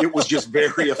 It was just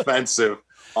very offensive.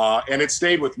 And it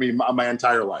stayed with me my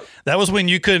entire life. That was when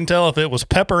you couldn't tell if it was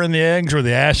pepper in the eggs or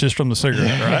the ashes from the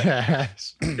cigarette, right?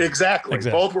 Exactly.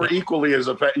 Both were equally as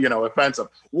offensive.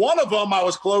 One of them I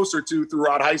was closer to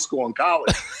throughout high school and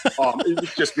college,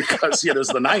 just because it was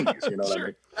the 90s. You know what I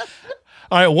mean?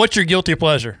 All right. What's your guilty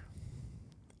pleasure?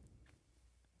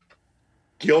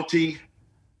 Guilty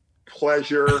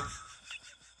pleasure.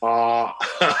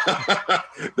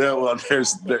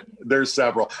 There's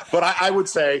several, but I would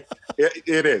say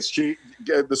it is.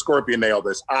 The Scorpion nailed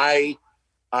this. I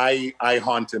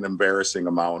hunt an embarrassing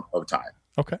amount of time.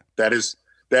 Okay. That is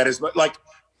like,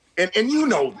 and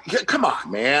come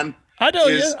on, man. I know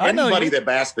you. Anybody that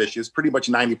bass fishes, pretty much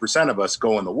 90% of us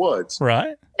go in the woods.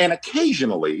 Right. And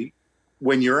occasionally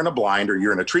when you're in a blind or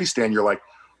you're in a tree stand, you're like,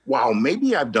 wow,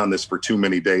 maybe I've done this for too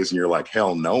many days. And you're like,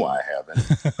 hell no, I haven't.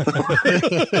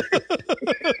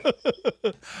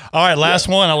 All right. Last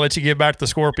one. I'll let you get back to the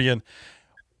Scorpion.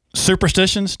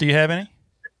 Superstitions. Do you have any?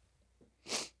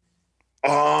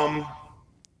 I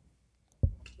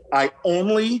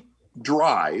only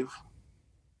drive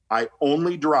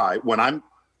when I'm,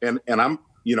 and I'm,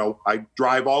 I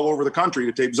drive all over the country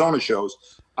to tape Zona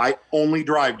shows. I only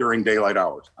drive during daylight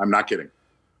hours. I'm not kidding.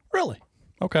 Really?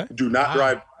 Okay. Do not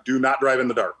drive in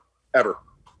the dark ever.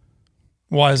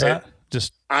 Why is that?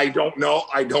 I don't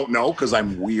know because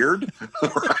I'm weird.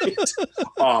 Right.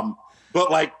 But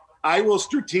like I will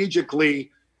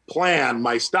strategically plan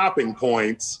my stopping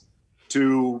points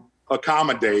to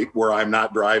accommodate where I'm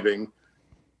not driving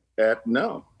at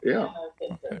no. Yeah.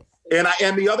 Okay.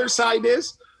 And the other side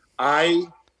is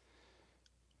I'm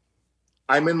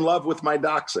in love with my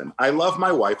dachshund. I love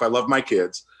my wife. I love my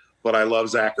kids, but I love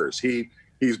Zachers.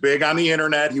 He's big on the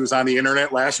internet. He was on the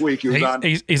internet last week. He's on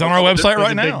our website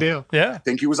right now. Big deal. Yeah. I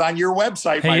think he was on your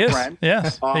website, my friend.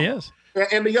 Yes, he is.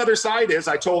 And the other side is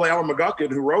I told Alan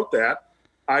McGuckin, who wrote that,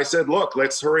 I said, look,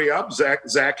 let's hurry up.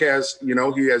 Zach has,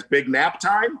 he has big nap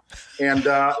time. And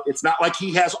it's not like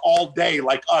he has all day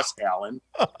like us, Alan.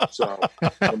 So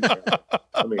let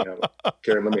me have it.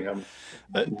 Karen, let me have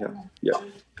it. Yeah.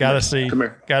 Gotta see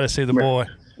the boy.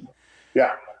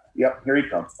 Yeah. Yep. Here he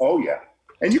comes. Oh, yeah.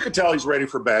 And you can tell he's ready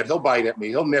for bed. He'll bite at me.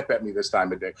 He'll nip at me this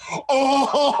time of day.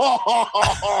 Oh,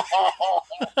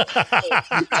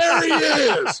 there he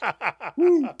is.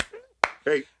 Woo.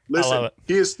 Hey, listen,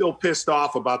 he is still pissed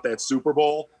off about that Super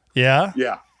Bowl. Yeah?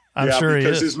 Yeah. I'm sure he is.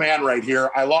 Because his man right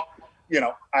here, I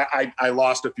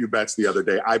lost a few bets the other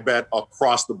day. I bet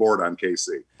across the board on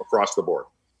KC. Across the board.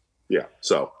 Yeah.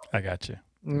 So. I got you.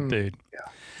 Dude. Yeah.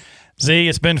 Z,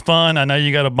 it's been fun. I know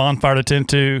you got a bonfire to tend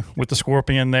to with the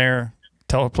Scorpion there.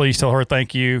 Please tell her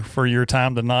thank you for your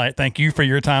time tonight. Thank you for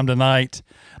your time tonight.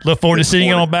 Look forward to seeing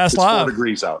you on Bass Live. 4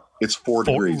 degrees out. It's 4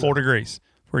 degrees. 4 degrees.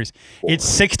 It's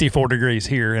 64 degrees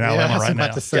here in Alabama right now.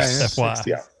 Yes, FYI.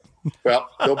 Yeah. Well,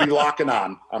 they'll be locking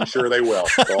on. I'm sure they will.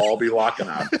 They'll all be locking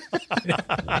on.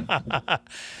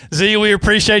 Z, we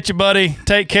appreciate you, buddy.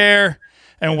 Take care,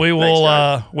 and we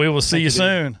will see you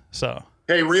soon. So,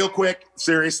 hey, real quick,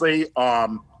 seriously,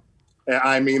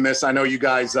 I mean this. I know you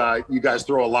guys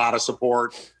throw a lot of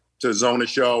support to Zona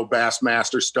Show,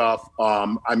 Bassmaster stuff.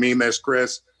 I mean this,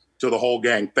 Chris, to the whole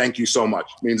gang. Thank you so much.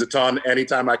 It means a ton.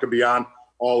 Anytime I could be on,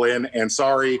 all in. And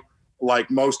sorry,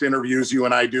 like most interviews you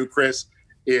and I do, Chris,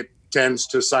 it tends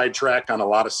to sidetrack on a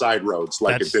lot of side roads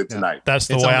like it did tonight. That's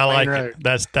the way I like it.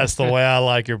 That's the way I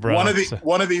like it, bro.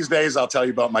 One of these days I'll tell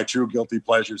you about my true guilty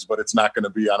pleasures, but it's not going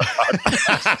to be on a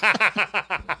podcast.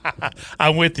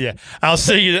 I'm with you. I'll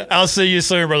see you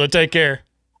soon, brother. Take care.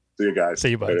 See you guys. See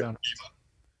you, buddy.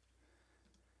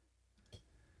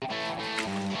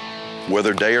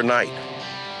 Whether day or night,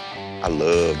 I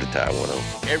love to tie one on.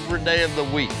 Every day of the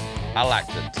week, I like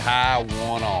to tie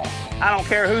one on. I don't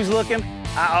care who's looking,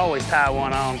 I always tie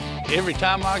one on. Every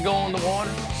time I go in the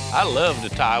water, I love to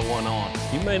tie one on.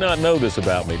 You may not know this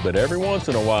about me, but every once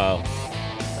in a while,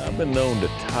 I've been known to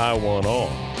tie one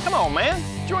on. Come on, man.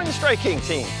 Join the Stray King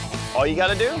team. All you got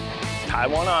to do, tie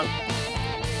one on.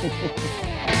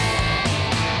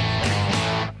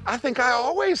 I think I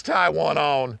always tie one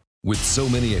on. With so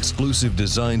many exclusive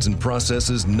designs and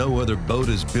processes, no other boat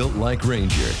is built like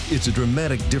Ranger. It's a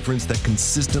dramatic difference that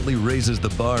consistently raises the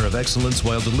bar of excellence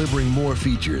while delivering more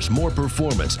features, more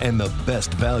performance, and the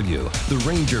best value. The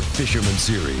Ranger Fisherman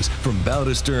Series. From bow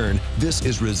to stern, this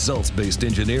is results-based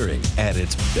engineering at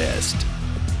its best.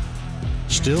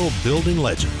 Still building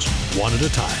legends, one at a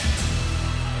time.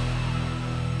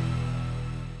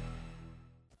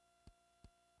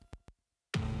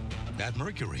 At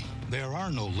Mercury, there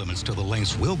are no limits to the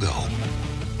lengths we'll go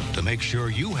to make sure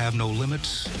you have no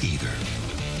limits either.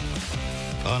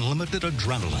 unlimited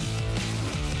adrenaline,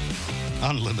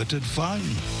 unlimited fun,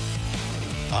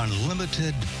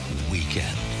 unlimited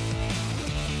weekend.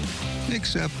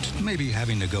 Except maybe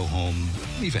having to go home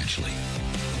eventually.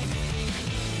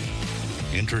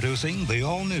 Introducing the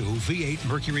all-new V8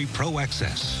 Mercury Pro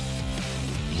XS.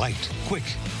 Light, quick,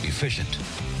 efficient.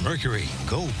 Mercury,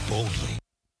 go boldly.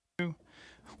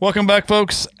 Welcome back,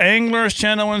 folks. Anglers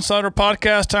Channel Insider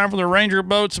Podcast. Time for the Ranger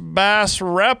Boats Bass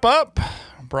Wrap-Up.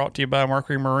 Brought to you by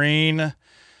Mercury Marine.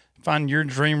 Find your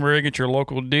dream rig at your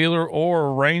local dealer or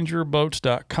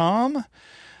rangerboats.com.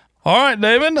 All right,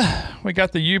 David, we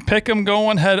got the You Pick 'em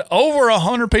going. Had over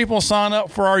 100 people sign up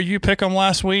for our You Pick 'em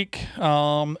last week,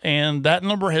 and that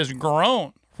number has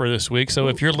grown for this week. So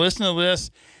if you're listening to this,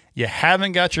 you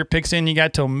haven't got your picks in, you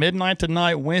got till midnight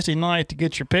tonight, Wednesday night, to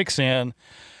get your picks in.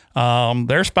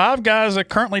 There's 5 guys that are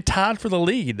currently tied for the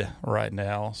lead right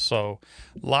now, so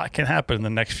a lot can happen in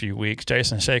the next few weeks.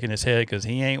 Jason's shaking his head because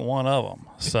he ain't one of them.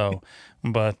 So,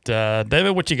 but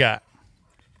David, what you got?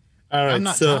 All right, I'm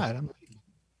not tied.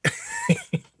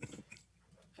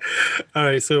 All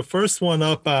right, so first one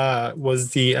up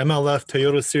was the MLF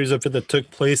Toyota Series event that took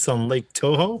place on Lake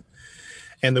Toho,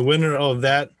 and the winner of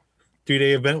that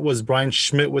 3-day event was Brian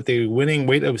Schmidt with a winning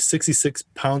weight of 66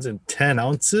 pounds and 10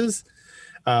 ounces.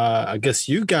 I guess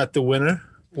you got the winner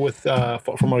with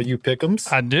from our You Pick'ems.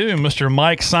 I do. Mr.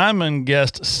 Mike Simon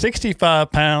guessed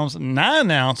 65 pounds,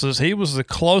 9 ounces. He was the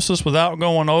closest without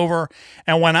going over.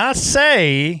 And when I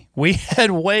say we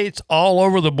had weights all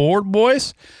over the board,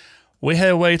 boys, we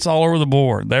had weights all over the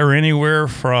board. They were anywhere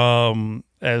from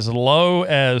as low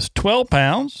as 12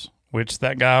 pounds, which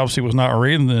that guy obviously was not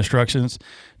reading the instructions,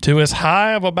 to as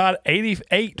high of about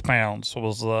 88 pounds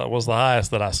was the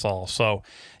highest that I saw. So,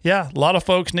 yeah, a lot of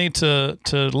folks need to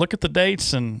look at the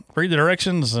dates and read the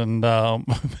directions and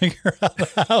figure out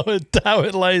how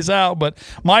it lays out. But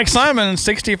Mike Simon,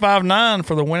 65.9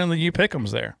 for the win in the You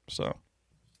Pick'ems there. So,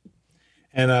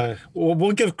 and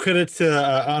we'll give credit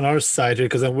to on our side here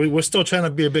because we're still trying to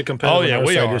be a bit competitive. Oh yeah,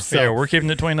 we are. Yourself. Yeah, we're keeping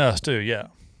it between us too. Yeah.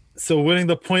 So winning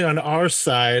the point on our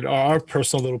side, or our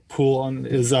personal little pool on,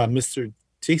 is Mr.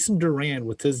 Jason Duran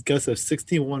with his guess of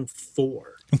 61.4.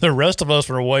 The rest of us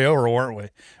were way over, weren't we?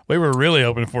 We were really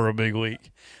hoping for a big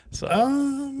week. So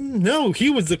no, he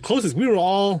was the closest. We were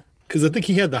all, because I think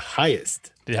he had the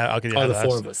highest. Yeah, okay. All the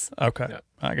 4 of us. Okay, yep.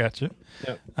 I got you.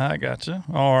 Yep. I got you.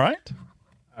 All right.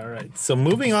 All right. So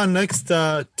moving on next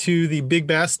to the Big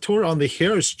Bass Tour on the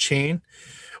Harris chain,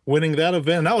 winning that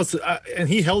event. That was and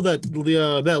he held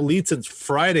that lead since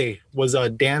Friday was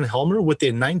Dan Helmer with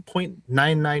a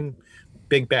 9.99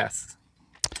 Big Bass.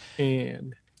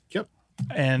 And yep.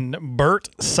 And Bert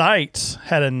Seitz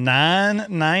had a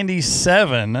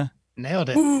 997. Nailed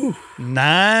it. Ooh.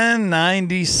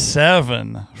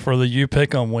 997 for the You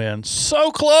Pick'em win. So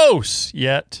close,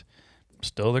 yet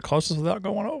still the closest without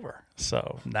going over.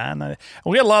 So 990.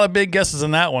 We had a lot of big guesses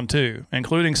in that one too,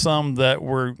 including some that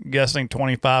were guessing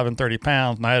 25 and 30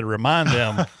 pounds. And I had to remind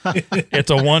them,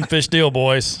 it's a one fish deal,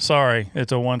 boys. Sorry,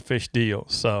 it's a one fish deal.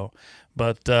 So,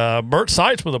 but Bert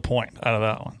Seitz with a point out of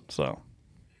that one. So,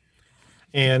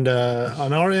 and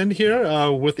on our end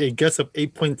here, with a guess of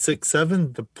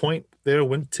 8.67, the point there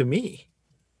went to me.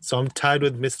 So I'm tied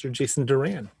with Mr. Jason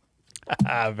Duran.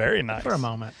 Very nice. For a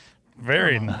moment.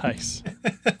 Very nice.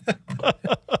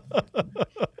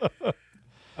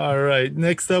 All right.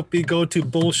 Next up, we go to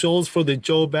Bull Shoals for the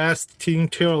Joe Bass Team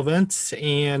Trail event.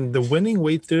 And the winning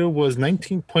weight there was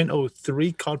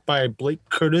 19.03, caught by Blake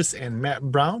Curtis and Matt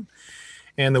Brown.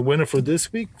 And the winner for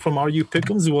this week from our You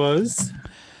Pick'ems was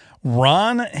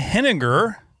Ron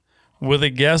Henniger with a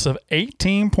guess of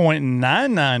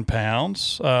 18.99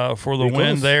 pounds for the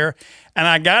win there. And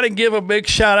I got to give a big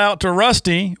shout out to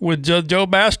Rusty with Joe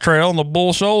Bass Trail and the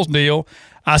Bull Shoals deal.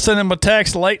 I sent him a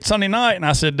text late Sunday night, and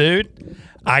I said, dude,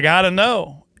 I got to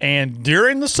know. And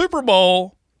during the Super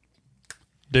Bowl,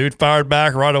 dude fired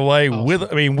back right away with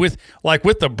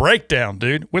the breakdown,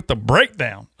 dude, with the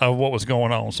breakdown of what was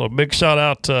going on. So big shout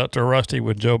out to Rusty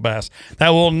with Joe Bass. That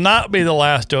will not be the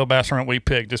last Joe Bass tournament we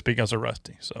pick just because of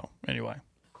Rusty. So anyway.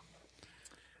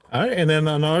 All right. And then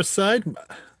on our side,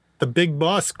 the big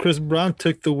boss, Chris Brown,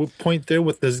 took the point there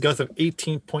with his guess of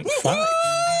 18.5.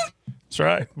 That's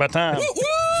right. About time.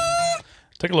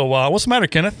 Took a little while. What's the matter,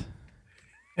 Kenneth?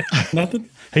 Nothing.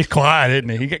 He's quiet, isn't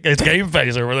he? It's game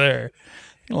face over there.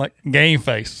 Like game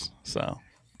face. So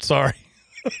sorry.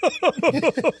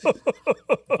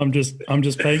 I'm just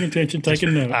paying attention,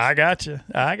 taking notes. I got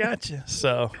you.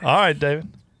 So all right, David.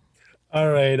 All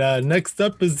right. Next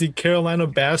up is the Carolina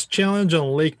Bass Challenge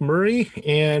on Lake Murray,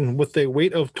 and with a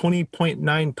weight of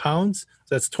 20.9 pounds.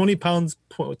 That's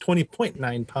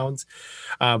 20.9 pounds.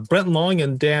 Brent Long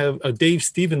and Dave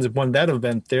Stevens won that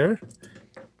event there.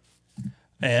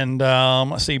 And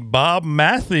let's see, Bob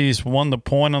Matthews won the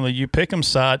point on the U Pick'em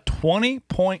side,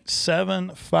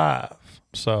 20.75.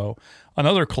 So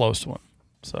another close one.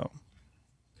 So,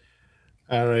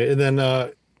 all right, and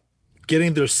then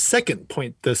getting their second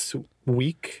point this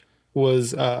week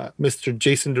was Mr.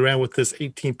 Jason Duran with this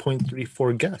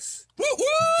 18.34 guess.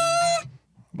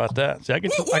 About that, see, I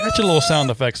got your little sound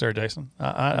effects there, Jason.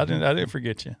 I didn't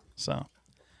forget you. So,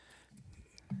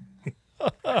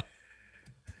 all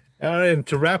right, and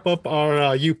to wrap up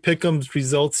our U Pick'em's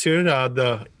results here,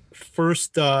 the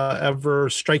first ever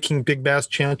Striking Big Bass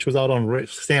Challenge was out on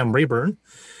Sam Rayburn,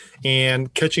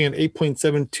 and catching an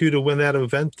 8.72 to win that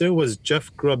event there was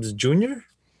Jeff Grubbs Jr.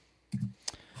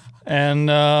 And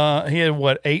he had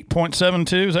what,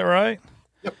 8.72? Is that right?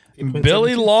 Yep.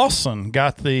 Billy Lawson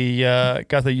got the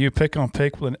U Pick'em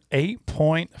pick with an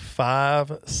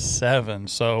 8.57.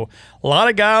 So a lot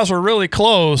of guys were really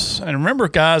close. And remember,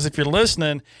 guys, if you're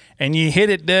listening and you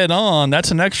hit it dead on, that's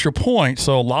an extra point.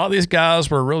 So a lot of these guys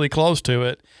were really close to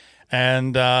it.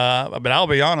 And but I'll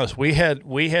be honest, we had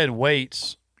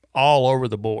weights all over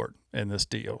the board in this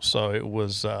deal. So it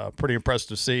was pretty impressive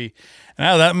to see. And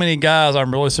out of that many guys,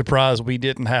 I'm really surprised we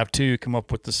didn't have two come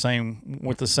up with the same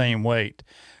weight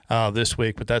this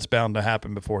week, but that's bound to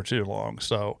happen before too long.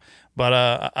 So,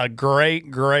 but a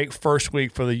great first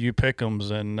week for the U Pick'ems,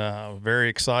 and very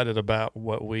excited about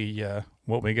what we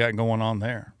got going on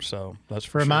there. So that's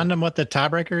for Remind them what the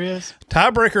tiebreaker is.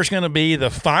 Tiebreaker is going to be the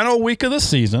final week of the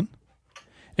season.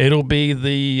 It'll be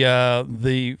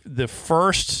the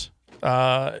first.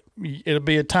 It'll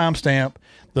be a timestamp,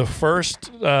 the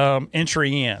first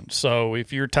entry in. So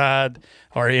if you're tied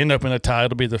or end up in a tie,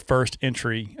 it'll be the first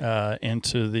entry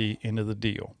into the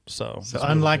deal. So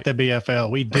unlike the BFL,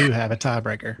 we do have a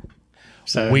tiebreaker.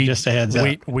 So just a heads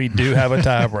up. We do have a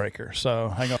tiebreaker. So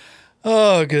hang on.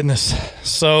 Oh, goodness.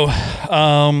 So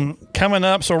coming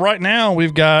up, so right now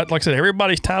we've got, like I said,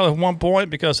 everybody's tied with 1 point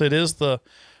because it is the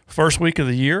first week of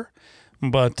the year.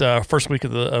 But first week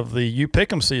of the U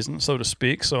Pick'em season, so to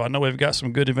speak. So I know we've got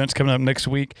some good events coming up next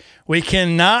week. We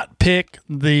cannot pick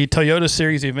the Toyota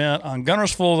Series event on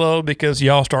Guntersville, though, because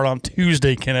y'all start on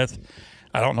Tuesday, Kenneth.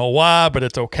 I don't know why, but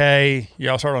it's okay.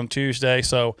 Y'all start on Tuesday.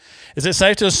 So is it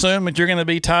safe to assume that you're going to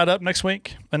be tied up next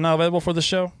week and not available for the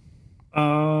show?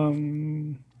 Not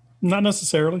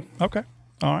necessarily. Okay.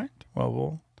 All right. Well,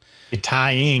 we'll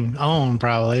tying on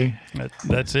probably.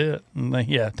 That's it.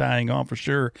 Yeah, tying on for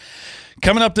sure.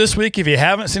 Coming up this week, if you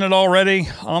haven't seen it already,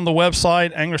 on the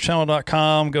website,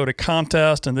 anglerschannel.com, go to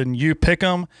contest and then U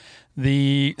Pick'em.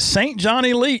 The St. John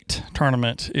Elite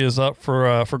tournament is up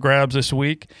for grabs this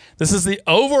week. This is the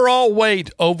overall weight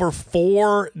over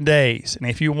 4 days. And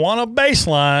if you want a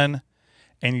baseline,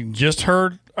 and you just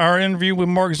heard our interview with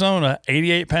Mark Zona,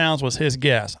 88 pounds was his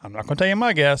guess. I'm not going to tell you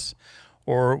my guess.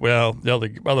 Or, well,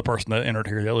 the other person that entered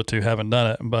here, the other two haven't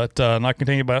done it. But not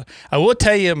continue. But I will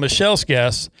tell you Michelle's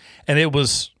guess, and it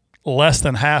was less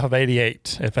than half of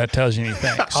 88, if that tells you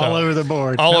anything. So, all over the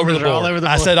board. All over the board.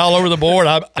 I said all over the board.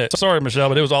 Sorry, Michelle,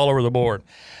 but it was all over the board.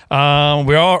 We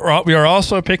are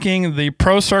also picking the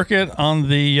pro circuit on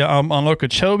the on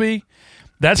Okeechobee.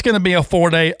 That's going to be a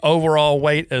 4-day overall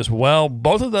weight as well.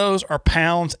 Both of those are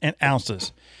pounds and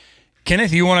ounces.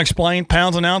 Kenneth, you want to explain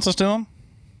pounds and ounces to them?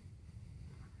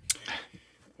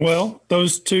 Well,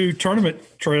 those two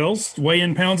tournament trails weigh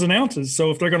in pounds and ounces.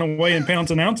 So if they're going to weigh in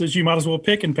pounds and ounces, you might as well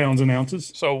pick in pounds and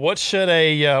ounces. So what should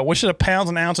a pounds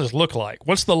and ounces look like?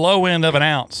 What's the low end of an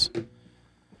ounce?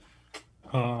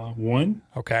 1.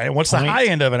 Okay. And what's the high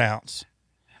end of an ounce?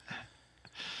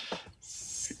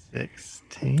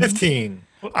 16. 15.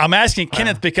 I'm asking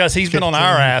Kenneth because he's 15, been on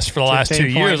our ass for the last 2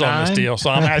 years on this deal.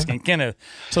 So I'm asking Kenneth.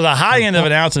 So the high end of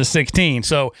an ounce is 16.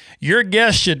 So your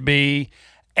guess should be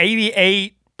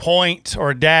 88 point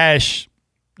or dash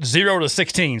 0 to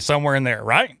 16, somewhere in there,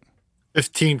 right?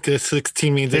 15 to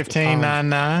 16 means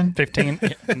 15.99. 15.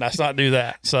 Let's not do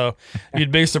that. So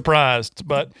you'd be surprised.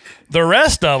 But the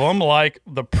rest of them, like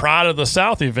the Pride of the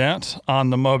South event on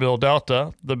the Mobile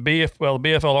Delta, the BFL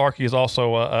Arky is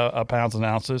also a pounds and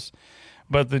ounces.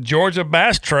 But the Georgia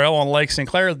Bass Trail on Lake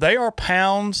Sinclair, they are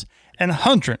pounds and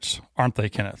hundredths, aren't they,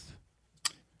 Kenneth?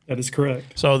 That is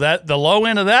correct. So that the low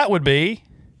end of that would be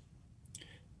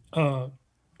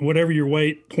whatever your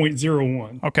weight,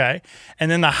 0.01. Okay.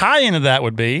 And then the high end of that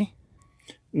would be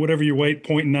whatever your weight,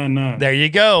 0.99. There you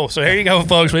go. So here you go,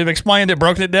 folks. We've explained it,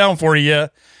 broken it down for you.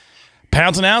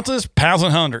 pounds and ounces, pounds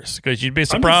and hundreds, because you'd be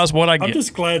surprised what I get. I'm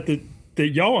just glad that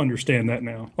y'all understand that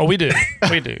now. Oh, we do.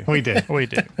 We do. We do. We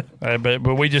do.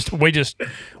 But we just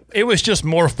it was just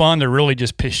more fun to really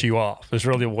just piss you off. Is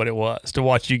really what it was, to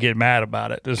watch you get mad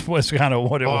about it. This was kind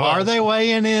of what it was. Are they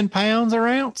weighing in pounds or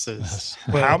ounces?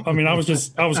 Well, I mean, I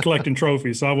was collecting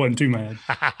trophies, so I wasn't too mad.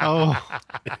 Oh.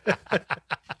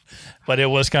 But it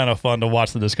was kind of fun to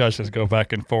watch the discussions go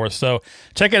back and forth. So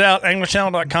check it out,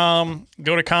 anglerchannel.com.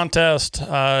 Go to contest.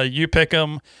 You pick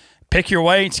them. Pick your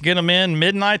weights, get them in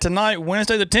midnight tonight,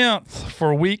 Wednesday the 10th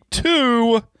for week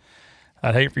 2.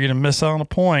 I'd hate for you to miss out on a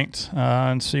point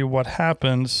and see what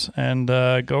happens and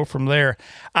go from there.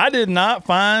 I did not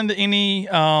find any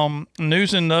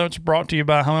news and notes brought to you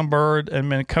by Humminbird and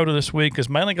Minn Kota this week,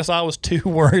 mainly because I was too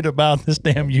worried about this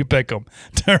damn You Pick 'em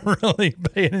to really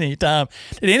pay any time.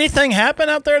 Did anything happen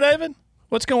out there, David?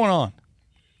 What's going on?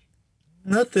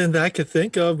 Nothing that I could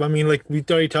think of. I mean, like we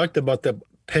already talked about the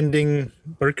pending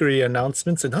Mercury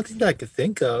announcements, and nothing that I could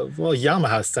think of. Well,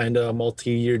 Yamaha signed a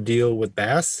multi-year deal with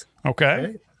Bass. Okay.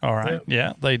 Right? All right.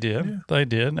 Yeah, they did. Yeah. They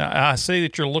did. Now, I see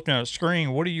that you're looking at a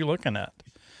screen. What are you looking at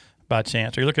by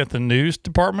chance? Are you looking at the news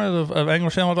department of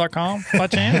anglerchannel.com by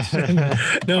chance?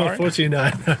 No, unfortunately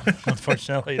not.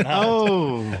 Unfortunately not.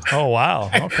 Oh,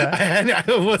 wow. Okay. I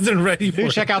wasn't ready for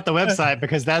it. Check out the website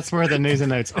because that's where the news and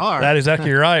notes are. That is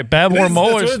exactly right. Bad Boy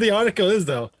Mowers. That's where the article is,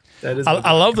 though.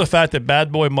 I love the fact that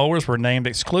Bad Boy Mowers were named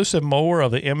exclusive mower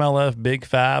of the MLF Big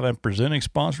 5 and presenting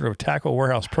sponsor of Tackle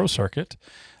Warehouse Pro Circuit.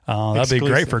 That'd be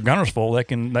great for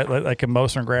Gunnersville. They can mow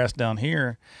some grass down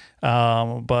here.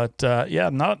 But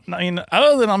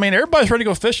everybody's ready to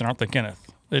go fishing, aren't they,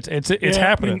 Kenneth? It's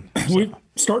happening. I mean, we're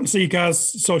starting to see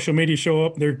guys' social media show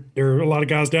up. There are a lot of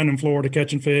guys down in Florida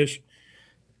catching fish.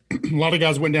 A lot of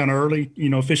guys went down early,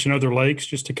 fishing other lakes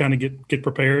just to kind of get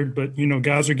prepared. But,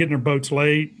 guys are getting their boats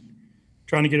late,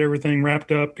 trying to get everything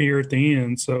wrapped up here at the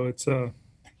end. So it's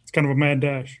kind of a mad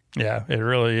dash. Yeah, it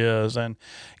really is. And,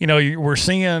 we're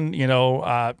seeing,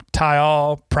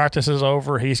 Tyall practice is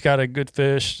over. He's got a good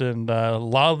fish. And a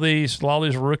lot of these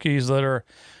rookies that are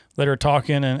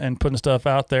talking and putting stuff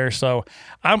out there. So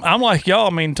I'm like y'all. I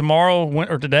mean,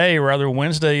 today,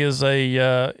 Wednesday is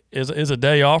a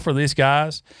day off for these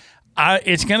guys.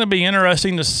 It's going to be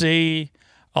interesting to see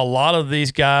a lot of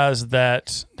these guys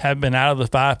that have been out of the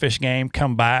 5-fish game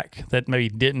come back that maybe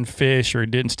didn't fish or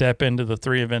didn't step into the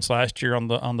 3 events last year on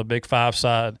the Big 5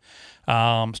 side.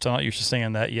 Still not used to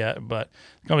seeing that yet, but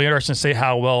it's going to be interesting to see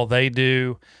how well they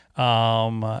do.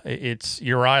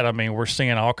 You're right. I mean, we're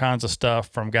seeing all kinds of stuff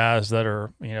from guys that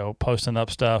are, posting up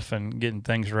stuff and getting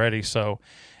things ready. So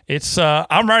it's,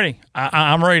 I'm ready.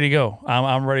 I'm ready to go.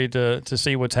 I'm ready to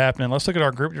see what's happening. Let's look at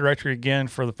our group directory again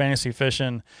for the fantasy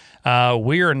fishing.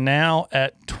 We are now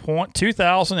at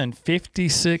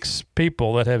 2,056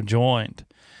 people that have joined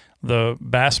the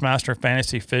Bassmaster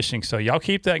Fantasy Fishing. So y'all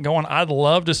keep that going. I'd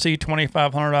love to see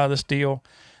 2,500 out of this deal.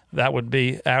 That would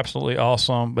be absolutely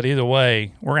awesome. But either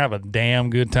way, we're going to have a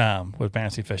damn good time with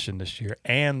fantasy fishing this year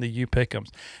and the You Pick'ems.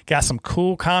 Got some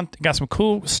cool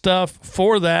stuff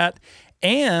for that.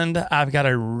 And I've got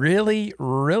a really,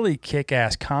 really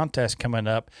kick-ass contest coming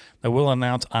up that we'll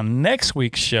announce on next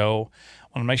week's show.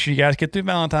 I want to make sure you guys get through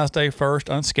Valentine's Day first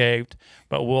unscathed,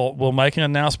 but we'll make an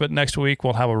announcement next week.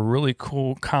 We'll have a really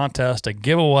cool contest, a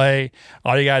giveaway.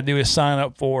 All you got to do is sign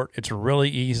up for it. It's really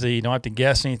easy. You don't have to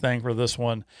guess anything for this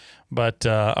one, but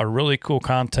a really cool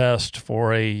contest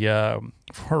for a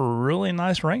really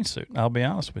nice rain suit. I'll be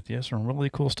honest with you. Some really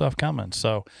cool stuff coming.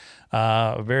 So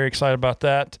very excited about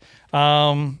that.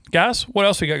 Guys, what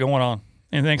else we got going on?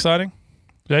 Anything exciting?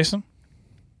 Jason?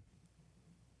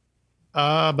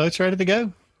 Boat's ready to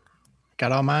go.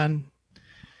 Got all mine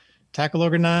tackle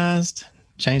organized,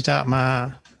 changed out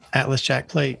my Atlas Jack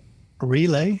Plate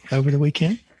relay over the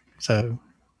weekend. So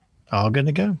all good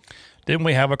to go. Didn't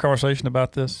we have a conversation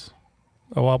about this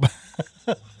a while back?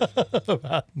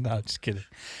 No, just kidding.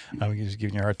 I'm just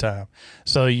giving you a hard time.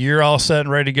 So you're all set and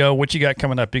ready to go. What you got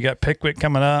coming up? You got Pickwick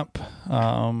coming up.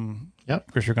 Yep.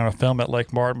 Because you're going to film at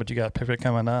Lake Martin, but you got Pickwick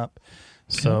coming up.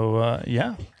 So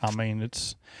yeah, I mean,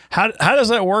 it's how does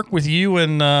that work with you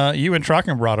and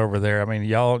Trockenbrod over there? I mean,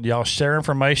 y'all share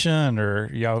information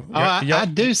or y'all? I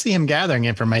do see him gathering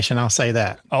information. I'll say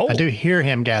that. Oh, I do hear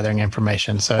him gathering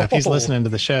information. So if he's listening to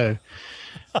the show,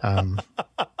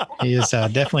 he is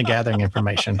definitely gathering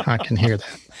information. I can hear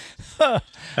that.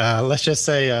 Let's just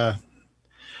say,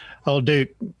 old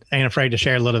Duke ain't afraid to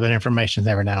share a little bit of information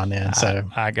every now and then. So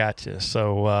I got you.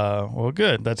 So well,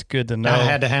 good. That's good to know. I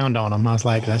had to hound on him. I was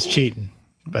like, that's cheating,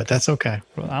 but that's okay.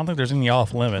 Well, I don't think there's any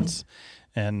off limits.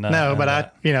 And no,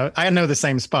 but I know the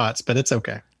same spots, but it's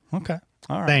okay. Okay,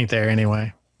 all right. They ain't there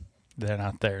anyway. they're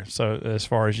not there. So as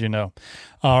far as you know.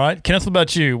 All right. Kenneth, what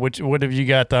about you? What have you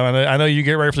got? I know you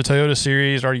get ready for the Toyota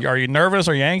Series. Are you nervous?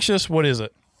 Are you anxious? What is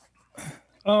it?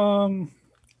 I don't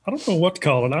know what to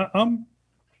call it. I'm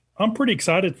pretty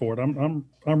excited for it. I'm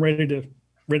ready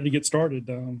to get started.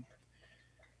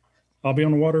 I'll be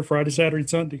on the water Friday, Saturday,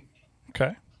 Sunday.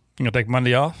 Okay. You gonna take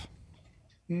Monday off?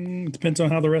 It depends on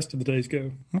how the rest of the days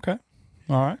go. Okay.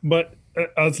 All right. But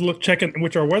I was checking,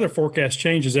 which our weather forecast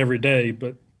changes every day,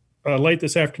 but late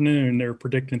this afternoon, they're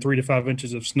predicting 3 to 5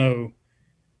 inches of snow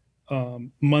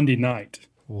Monday night.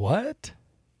 What?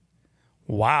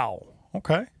 Wow.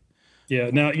 Okay. Yeah.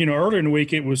 Now, earlier in the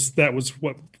week, that was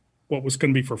what was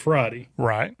going to be for Friday.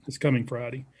 Right. It's coming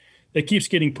Friday. It keeps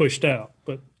getting pushed out.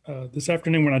 But this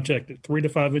afternoon when I checked it, 3 to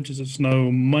 5 inches of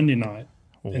snow Monday night.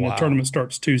 Wow. And the tournament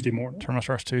starts Tuesday morning.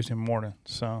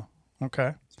 So,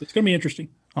 okay. It's going to be interesting.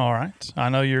 All right. I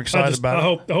know you're excited about it.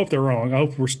 I hope they're wrong. I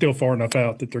hope we're still far enough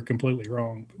out that they're completely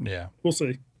wrong. Yeah. We'll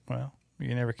see. Well,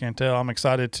 you never can tell. I'm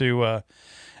excited to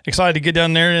get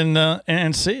down there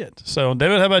and see it. So,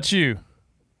 David, how about you?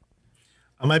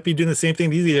 I might be doing the same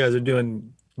thing these guys are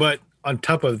doing, but on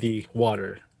top of the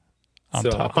water.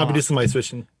 I'll probably do some ice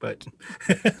fishing, but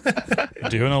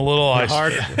doing a little ice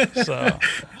fishing. So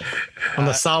on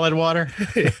the solid water.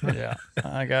 Yeah,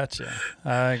 I got you.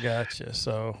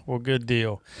 So, well, good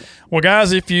deal. Well,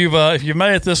 guys, if you've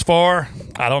made it this far,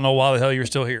 I don't know why the hell you're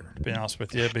still here, to be honest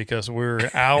with you, because we're an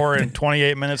hour and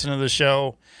 28 minutes into the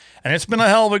show, and it's been a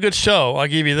hell of a good show. I'll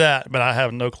give you that, but I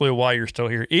have no clue why you're still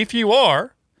here. If you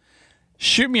are,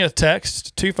 shoot me a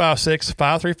text,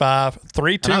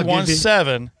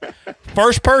 256-535-3217.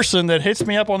 First person that hits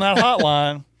me up on that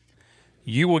hotline,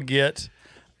 you will get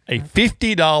a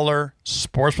 $50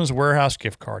 Sportsman's Warehouse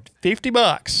gift card.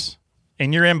 $50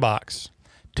 in your inbox.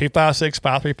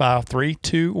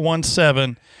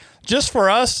 256-535-3217. Just for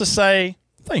us to say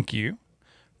thank you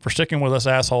for sticking with us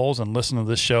assholes and listening to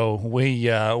this show. We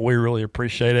really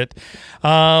appreciate it.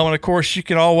 And, of course, you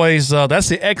can always that's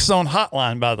the X-Zone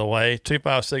hotline, by the way,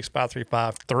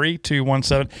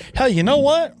 256-535-3217. Hell, you know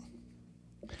what?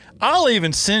 I'll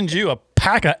even send you a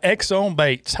pack of X-Zone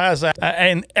baits. How's that?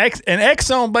 An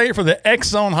X-Zone bait for the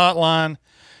X-Zone hotline,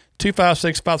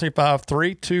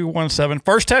 256-535-3217.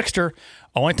 First texter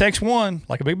only takes one,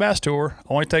 like a big bass tour,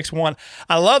 only takes one.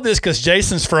 I love this because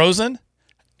Jason's frozen.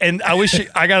 And I wish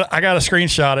I got to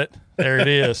screenshot it. There it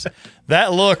is.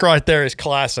 That look right there is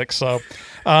classic. So,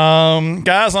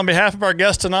 guys, on behalf of our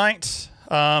guest tonight,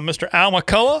 Mr. Al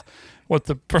McCullough with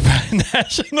the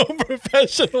National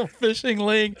Professional Fishing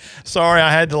League. Sorry, I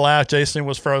had to laugh. Jason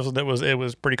was frozen. It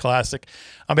was pretty classic.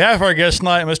 On behalf of our guest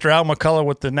tonight, Mr. Al McCullough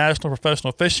with the National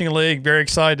Professional Fishing League. Very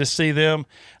excited to see them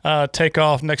take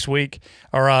off next week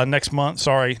or next month.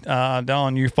 Sorry, down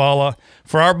on Eufaula.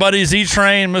 For our buddy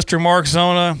Z-Train, Mr. Mark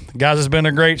Zona. Guys, it's been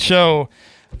a great show.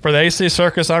 For the AC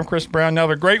Circus, I'm Chris Brown. Now have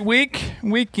a great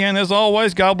weekend as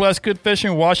always. God bless, good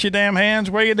fishing. Wash your damn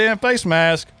hands. Wear your damn face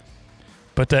mask.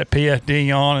 Put that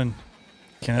PFD on, and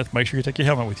Kenneth, make sure you take your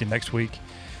helmet with you next week.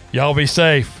 Y'all be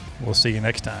safe. We'll see you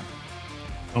next time.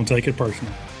 Don't take it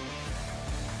personal.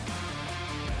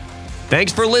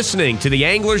 Thanks for listening to the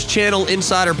Anglers Channel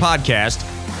Insider Podcast,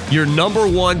 your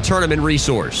 #1 tournament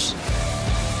resource.